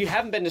this, if you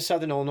haven't been to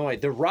Southern Illinois,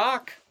 the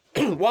rock,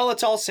 while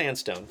it's all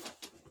sandstone,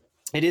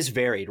 it is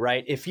varied,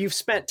 right? If you've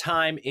spent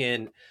time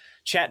in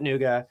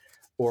Chattanooga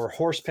or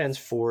Horse Pens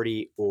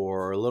 40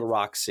 or Little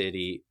Rock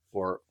City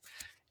or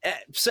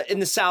in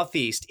the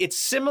Southeast, it's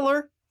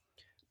similar,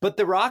 but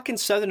the rock in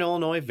Southern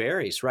Illinois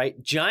varies,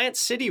 right? Giant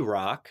City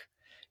rock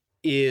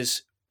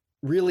is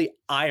really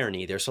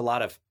irony. There's a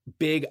lot of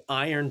big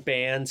iron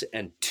bands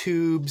and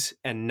tubes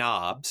and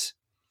knobs.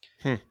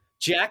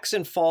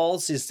 Jackson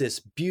Falls is this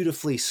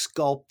beautifully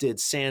sculpted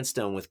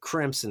sandstone with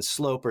crimps and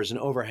slopers and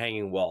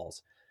overhanging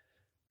walls.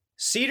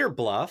 Cedar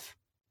Bluff,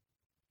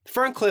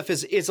 Ferncliff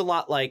is a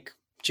lot like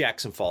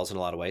Jackson Falls in a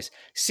lot of ways.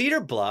 Cedar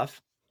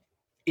Bluff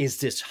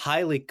is this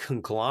highly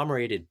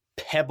conglomerated,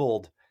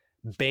 pebbled,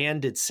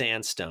 banded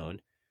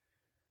sandstone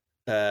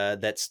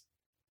that's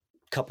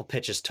a couple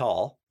pitches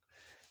tall.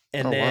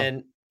 And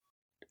then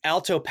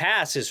Alto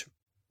Pass is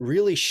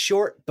really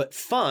short but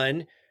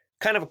fun,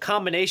 kind of a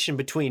combination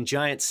between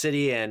Giant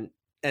City and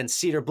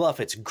Cedar Bluff.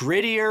 It's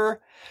grittier,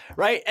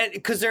 right? And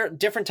because there are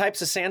different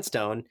types of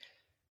sandstone,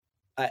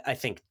 I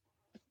think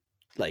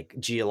like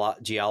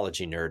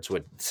geology nerds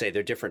would say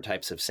they're different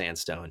types of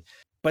sandstone,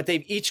 but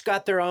they've each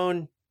got their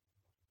own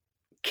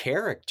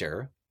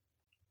character.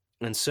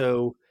 And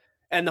so,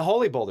 and the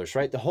Holy Boulders,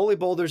 right? The Holy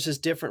Boulders is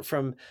different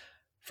from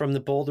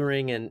the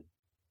bouldering and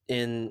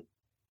in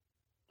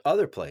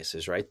other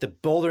places, right? The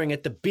bouldering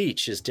at the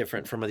beach is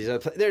different from these other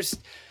places.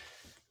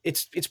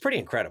 It's pretty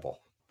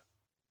incredible.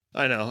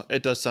 I know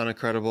it does sound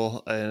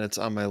incredible, and it's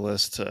on my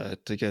list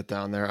to get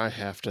down there. I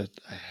have to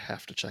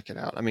check it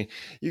out. I mean,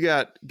 you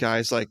got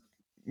guys like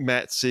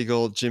Matt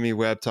Siegel, Jimmy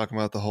Webb talking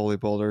about the Holy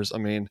Boulders. I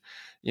mean,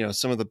 you know,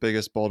 some of the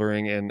biggest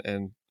bouldering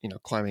and you know,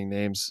 climbing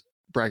names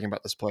bragging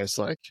about this place.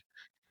 Like,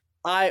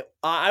 I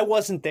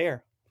wasn't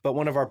there, but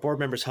one of our board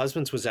members'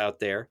 husbands was out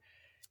there,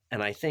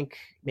 and I think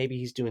maybe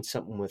he's doing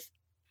something with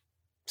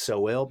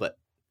So Ill, but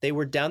they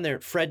were down there.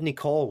 Fred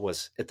Nicole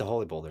was at the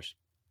Holy Boulders.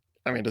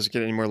 I mean, does it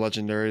get any more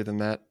legendary than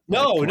that?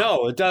 No,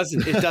 it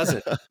doesn't. It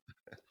doesn't.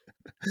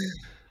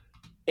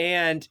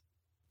 And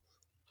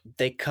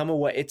they come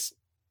away. It's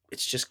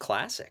just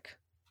classic.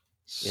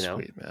 You know?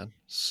 Sweet, man.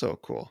 So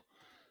cool.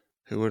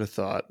 Who would have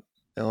thought?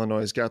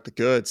 Illinois got the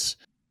goods.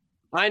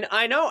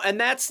 I know, and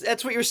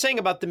that's what you're saying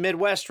about the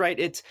Midwest,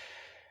 right?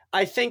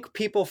 I think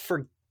people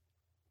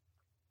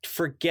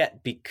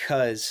forget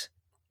because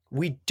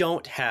we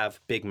don't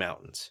have big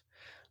mountains.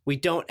 We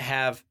don't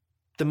have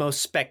the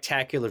most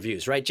spectacular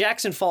views, right?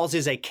 Jackson Falls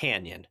is a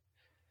canyon.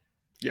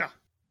 Yeah.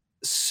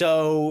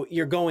 So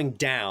you're going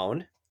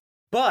down,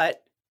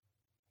 but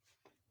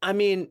I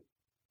mean,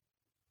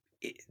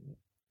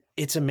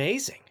 it's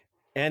amazing,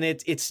 and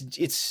it's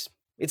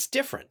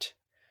different.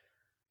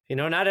 You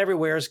know, not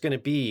everywhere is going to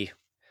be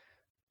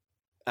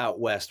out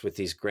west with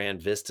these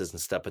grand vistas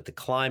and stuff, but the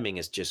climbing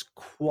is just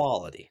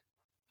quality.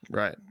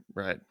 Right.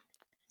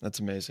 That's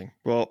amazing.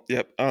 Well,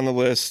 yep, on the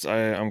list.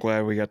 I'm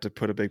glad we got to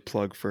put a big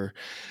plug for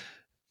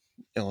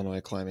Illinois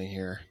climbing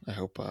here. I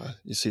hope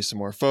you see some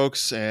more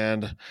folks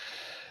and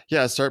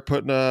start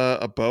putting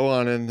a bow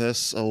on in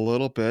this a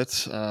little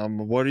bit.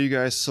 What are you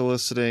guys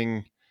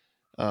soliciting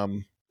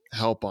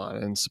help on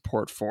and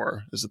support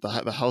for? Is it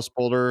the house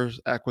boulder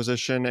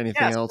acquisition?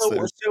 Anything else?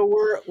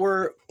 So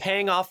we're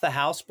paying off the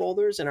house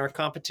boulders, and our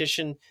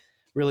competition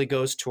really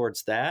goes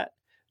towards that.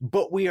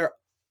 But we are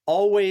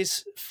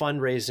always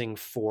fundraising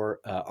for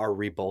our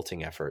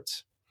rebolting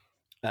efforts.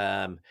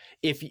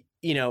 If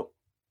you know,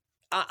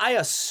 I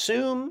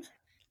assume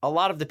a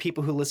lot of the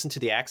people who listen to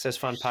the Access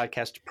Fund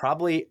podcast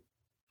probably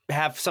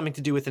have something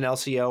to do with an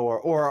LCO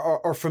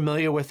or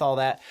familiar with all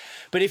that.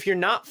 But if you're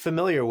not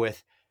familiar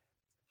with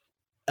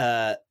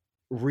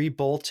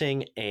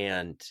rebolting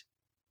and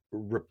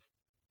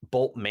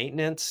bolt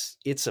maintenance,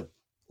 it's a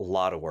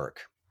lot of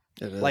work.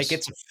 It is. Like,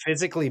 it's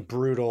physically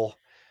brutal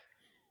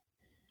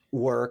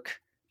work.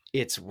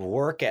 It's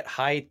work at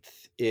height.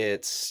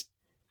 It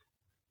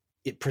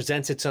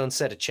presents its own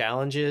set of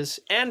challenges,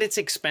 and it's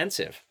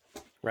expensive,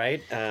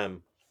 right?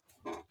 And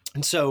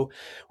so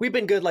we've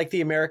been good. Like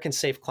the American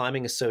Safe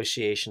Climbing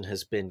Association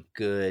has been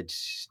good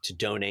to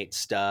donate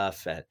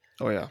stuff.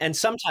 And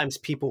sometimes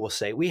people will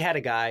say, we had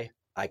a guy,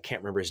 I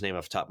can't remember his name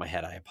off the top of my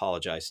head. I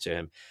apologize to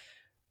him.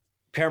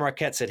 Pere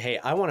Marquette said, hey,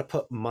 I want to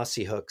put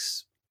mussy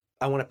hooks.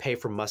 I want to pay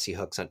for mussy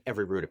hooks on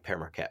every route at Pere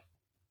Marquette.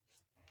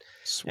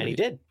 Sweet. And he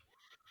did.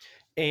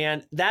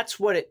 And that's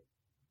what it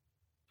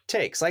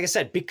takes. Like I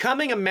said,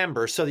 becoming a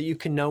member so that you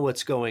can know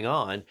what's going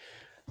on.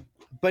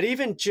 But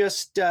even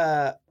just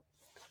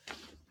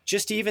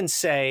even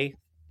say,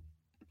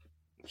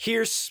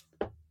 here's,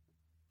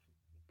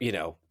 you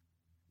know,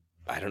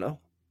 I don't know,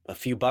 a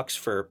few bucks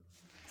for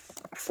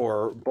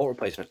bolt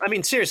replacement. I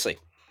mean, seriously,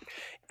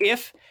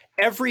 if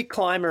every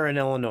climber in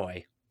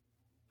Illinois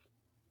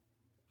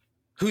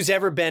who's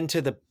ever been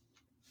to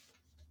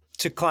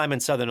to climb in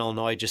Southern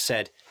Illinois just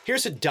said,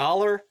 here's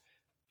 $1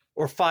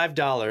 or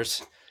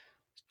 $5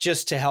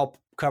 just to help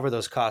cover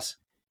those costs,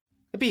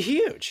 it'd be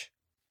huge.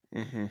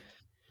 Mm-hmm.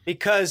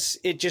 Because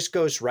it just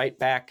goes right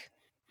back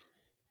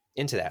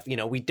into that. You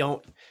know, we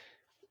don't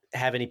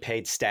have any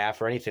paid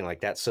staff or anything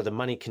like that. So the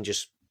money can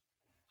just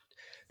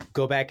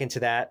go back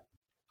into that,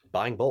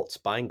 buying bolts,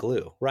 buying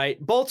glue, right?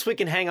 Bolts we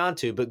can hang on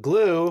to, but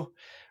glue,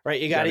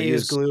 right? You got to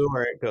use glue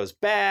or it goes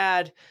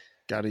bad.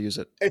 Got to use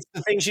it. It's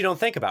the things you don't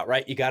think about,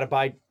 right? You got to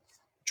buy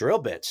drill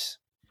bits.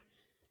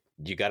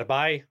 You got to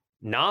buy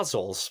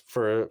nozzles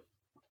for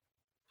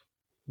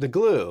the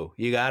glue.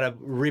 You got to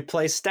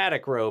replace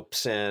static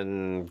ropes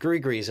and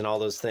grease and all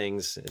those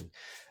things, and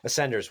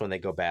ascenders when they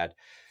go bad.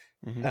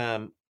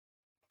 Mm-hmm.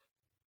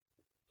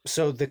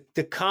 So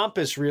the comp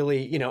is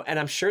really, you know, and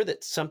I'm sure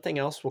that something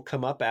else will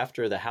come up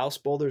after the house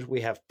boulders.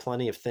 We have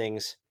plenty of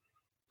things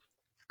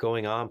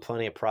going on,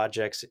 plenty of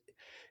projects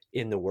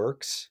in the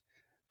works.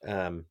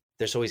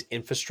 There's always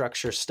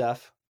infrastructure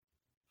stuff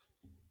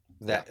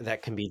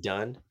that can be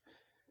done.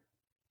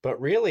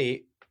 But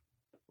really,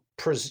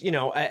 you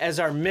know, as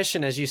our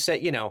mission, as you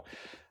said, you know,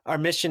 our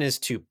mission is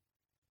to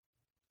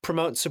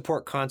promote and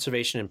support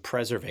conservation and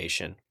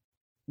preservation.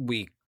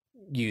 We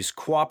use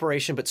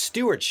cooperation, but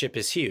stewardship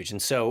is huge.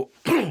 And so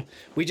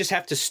we just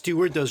have to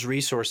steward those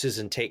resources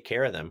and take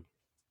care of them.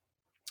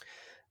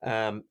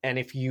 And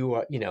if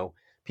you, you know,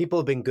 people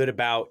have been good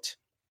about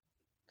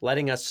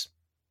letting us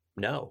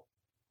know,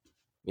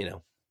 you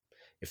know,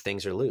 if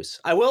things are loose.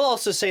 I will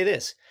also say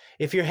this,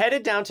 if you're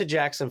headed down to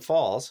Jackson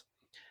Falls,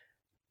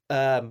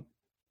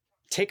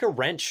 take a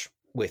wrench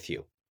with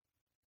you,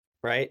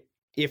 right?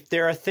 If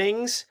there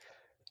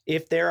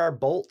are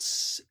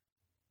bolts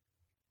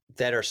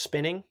that are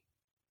spinning,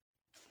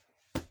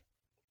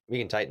 we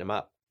can tighten them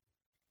up.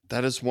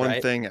 That is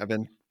one thing I've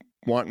been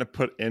wanting to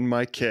put in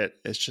my kit,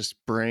 is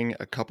just bring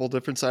a couple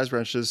different size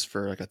wrenches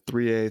for like a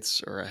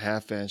 3/8 or a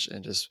 1/2 inch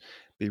and just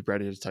be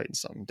ready to tighten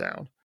something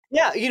down.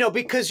 Yeah, you know,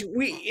 because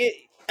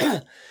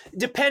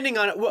depending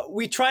on it,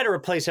 we try to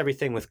replace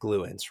everything with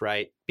glue ins,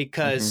 right?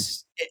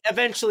 Because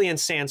eventually in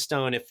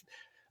sandstone, if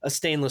a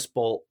stainless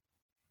bolt,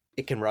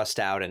 it can rust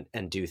out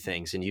and do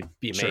things, and you'd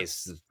be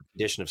amazed at the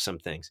condition of some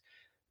things,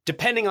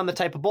 depending on the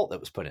type of bolt that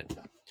was put in.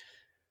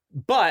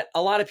 But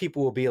a lot of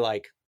people will be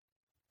like,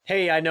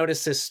 hey, I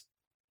noticed this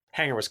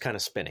hanger was kind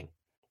of spinning.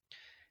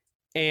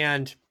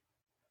 And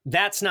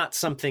that's not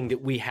something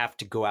that we have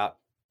to go out.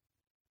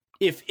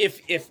 If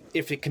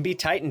it can be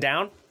tightened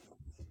down,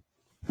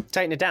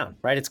 tighten it down,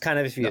 right? It's kind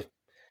of, if you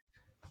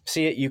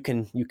see it, you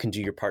can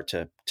do your part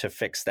to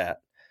fix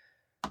that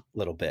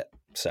little bit.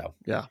 So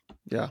yeah,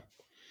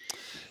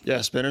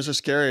 spinners are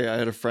scary. I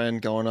had a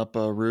friend going up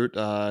a route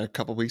a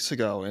couple weeks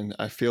ago, and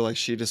I feel like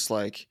she just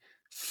like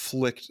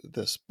flicked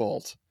this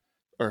bolt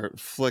or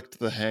flicked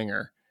the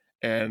hanger,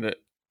 and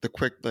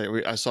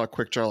I saw a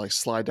quick draw like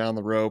slide down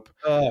the rope.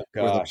 Oh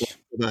gosh,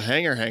 with the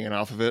hanger hanging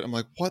off of it. I'm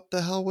like, what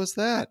the hell was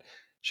that?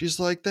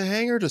 She's like, the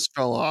hanger just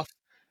fell off,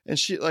 and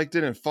she like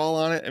didn't fall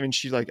on it. I mean,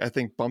 she like, I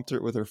think bumped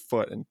it with her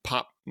foot and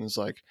popped, and was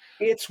like,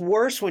 it's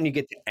worse when you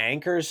get the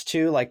anchors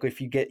too. Like if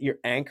you get your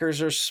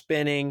anchors are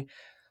spinning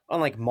on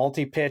like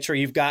multi-pitch, or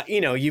you've got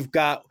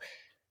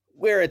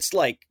where it's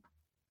like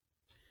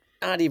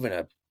not even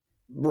a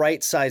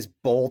right size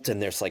bolt and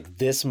there's like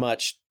this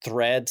much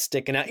thread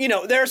sticking out. You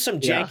know, there are some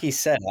janky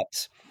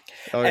setups.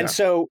 And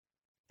so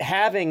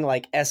having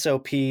like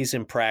SOPs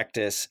in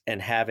practice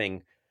and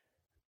having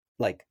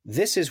like,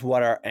 this is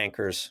what our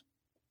anchors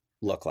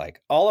look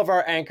like. All of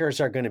our anchors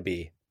are going to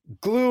be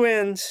glue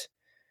ins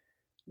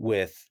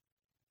with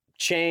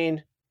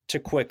chain to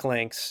quick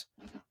links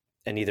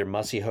and either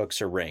mussy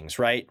hooks or rings,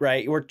 right?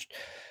 We're,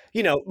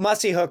 you know,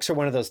 mussy hooks are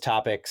one of those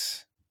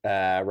topics,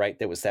 right?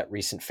 There was that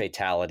recent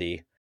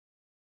fatality.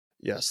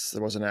 Yes,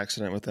 there was an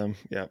accident with them.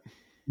 Yeah.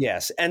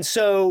 Yes. And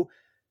so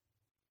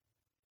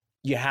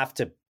you have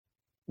to,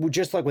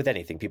 just like with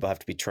anything, people have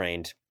to be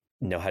trained,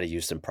 know how to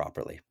use them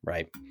properly,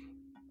 right?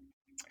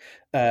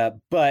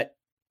 But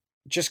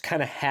just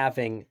kind of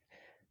having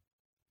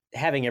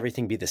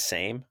everything be the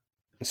same,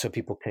 so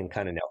people can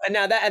kind of know. And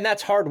now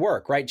that's hard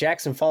work, right?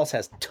 Jackson Falls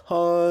has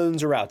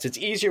tons of routes. It's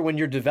easier when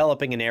you're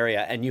developing an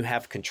area and you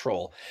have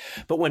control.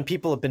 But when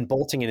people have been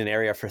bolting in an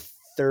area for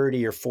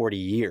 30 or 40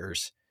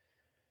 years,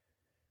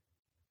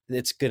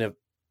 it's going to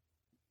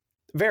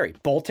vary.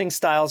 Bolting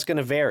style is going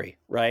to vary,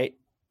 right?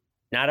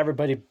 Not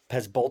everybody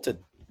has bolted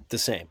the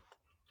same,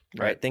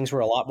 right? Things were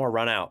a lot more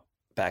run out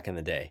back in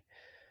the day.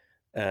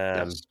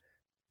 Yes.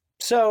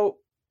 So,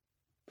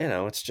 you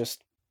know, it's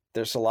just,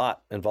 there's a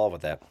lot involved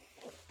with that.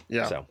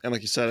 Yeah. So. And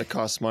like you said, it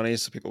costs money.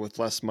 So people with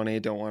less money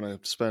don't want to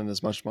spend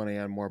as much money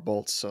on more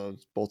bolts. So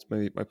bolts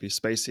might be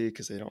spacey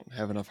because they don't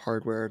have enough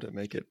hardware to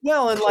make it.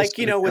 Well, and like,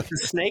 you know, with the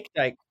snake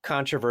dike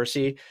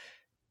controversy,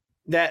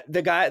 that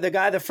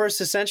the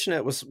first Ascension,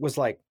 it was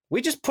like,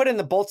 we just put in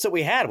the bolts that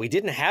we had. We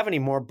didn't have any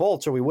more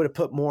bolts, or we would have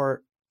put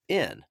more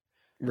in.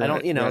 Right, I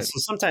don't, you know, so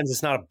sometimes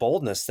it's not a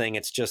boldness thing.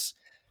 It's just,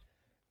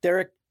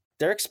 they're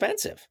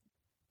expensive.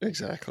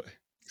 Exactly.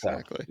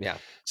 Exactly. Yeah.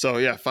 So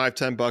yeah,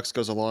 $5-10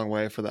 goes a long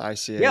way for the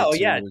ICA. Yeah. Oh, to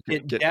yeah. get,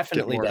 It get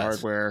definitely more does.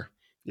 hardware.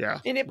 Yeah.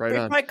 And it Right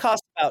on. might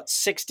cost about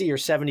 $60 or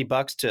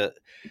 $70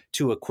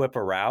 to equip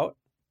a route.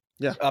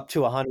 Yeah. Up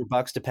to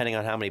 $100 depending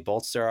on how many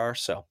bolts there are.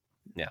 So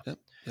yeah. Yep.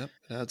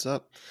 It adds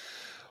up.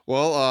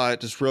 Well,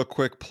 just real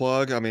quick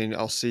plug. I mean,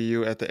 I'll see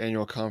you at the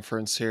annual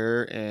conference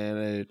here in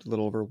a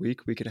little over a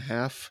week and a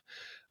half.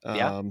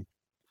 Yeah.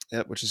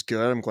 Yep, which is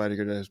good. I'm glad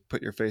you're going to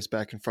put your face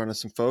back in front of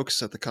some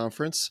folks at the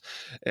conference.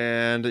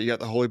 And you got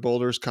the Holy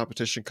Boulders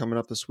competition coming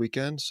up this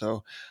weekend.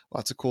 So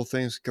lots of cool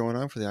things going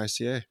on for the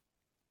ICA.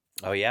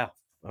 Oh,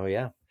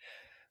 yeah.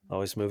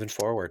 Always moving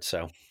forward.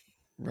 So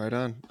right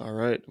on. All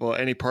right. Well,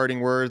 any parting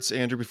words,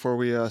 Andrew, before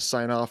we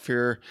sign off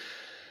here?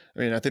 I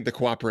mean, I think the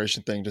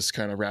cooperation thing just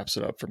kind of wraps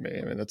it up for me.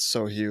 I mean, that's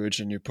so huge,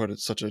 and you put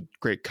such a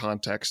great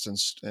context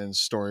and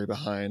story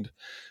behind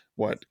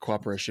what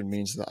cooperation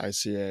means to the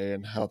ICA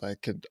and how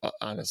that could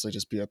honestly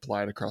just be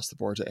applied across the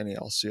board to any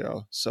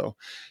LCO. So,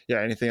 yeah,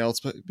 anything else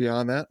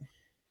beyond that?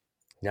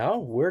 No,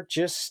 we're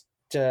just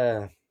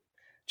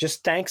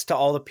thanks to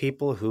all the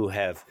people who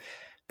have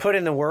put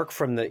in the work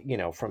from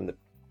the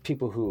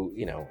people who,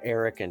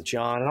 Eric and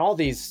John and all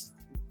these,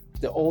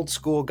 the old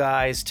school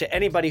guys, to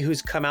anybody who's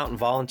come out and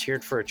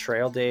volunteered for a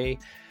trail day,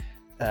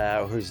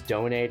 who's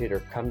donated or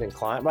come and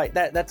climb. Right.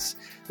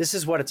 This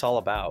is what it's all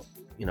about.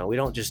 We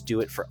don't just do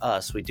it for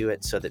us. We do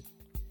it so that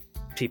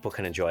people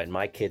can enjoy it. And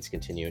my kids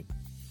continue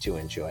to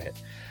enjoy it.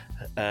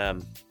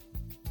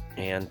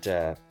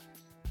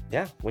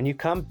 When you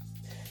come,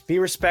 be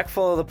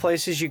respectful of the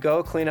places you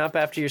go, clean up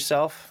after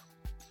yourself,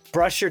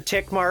 brush your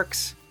tick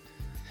marks.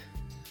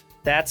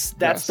 That's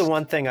yes. The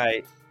one thing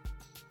I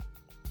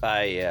do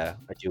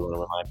want to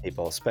remind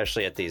people,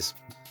 especially at these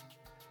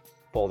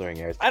bouldering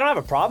areas. I don't have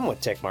a problem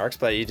with tick marks,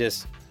 but you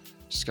just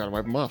got to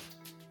wipe them off.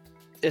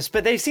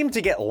 But they seem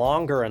to get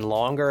longer and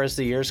longer as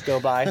the years go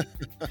by.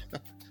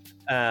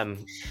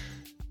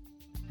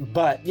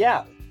 But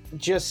yeah,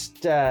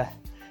 just have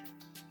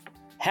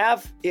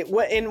it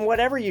in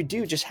whatever you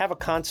do. Just have a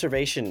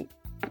conservation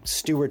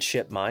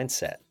stewardship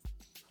mindset.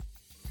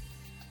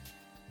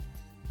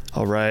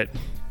 All right.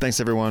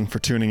 Thanks everyone for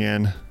tuning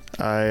in.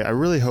 I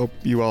really hope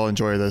you all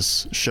enjoy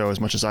this show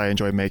as much as I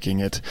enjoy making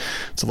it.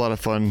 It's a lot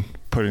of fun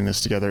putting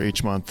this together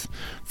each month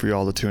for you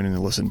all to tune in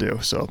and listen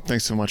to. So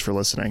thanks so much for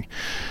listening.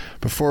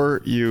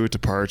 Before you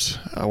depart,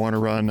 I want to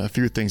run a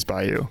few things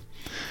by you.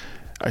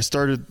 I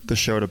started the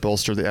show to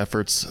bolster the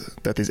efforts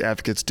that these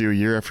advocates do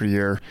year after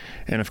year,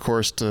 and of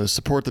course to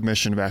support the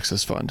mission of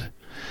Access Fund.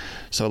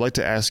 So I'd like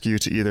to ask you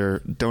to either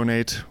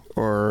donate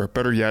or,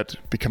 better yet,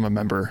 become a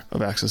member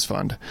of Access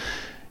Fund.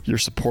 Your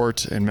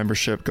support and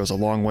membership goes a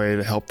long way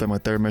to help them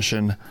with their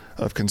mission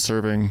of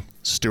conserving,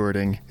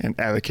 stewarding, and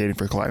advocating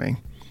for climbing.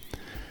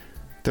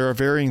 There are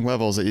varying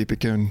levels that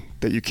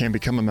you can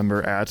become a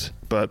member at,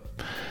 but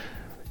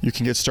you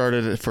can get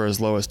started for as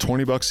low as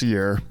 $20 a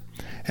year,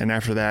 and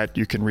after that,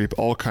 you can reap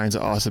all kinds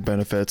of awesome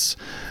benefits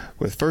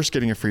with first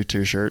getting a free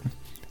t-shirt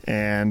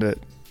and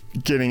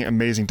getting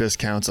amazing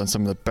discounts on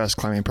some of the best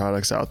climbing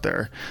products out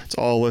there. It's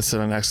all listed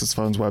on Access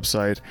Fund's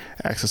website,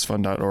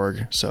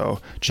 accessfund.org,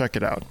 so check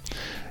it out.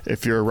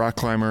 If you're a rock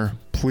climber,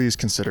 please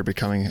consider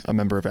becoming a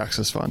member of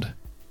Access Fund.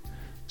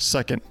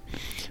 Second,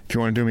 if you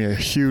want to do me a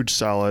huge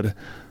solid,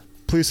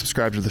 please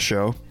subscribe to the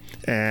show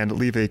and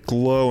leave a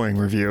glowing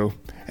review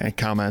and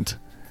comment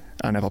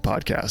on Apple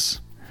Podcasts.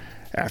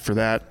 After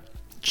that,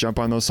 jump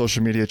on those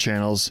social media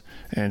channels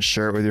and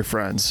share it with your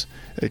friends.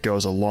 It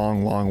goes a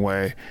long, long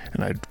way,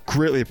 and I'd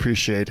greatly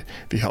appreciate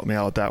if you help me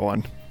out with that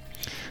one.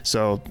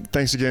 So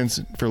thanks again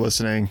for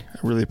listening.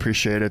 I really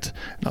appreciate it,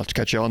 and I'll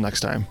catch you all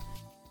next time.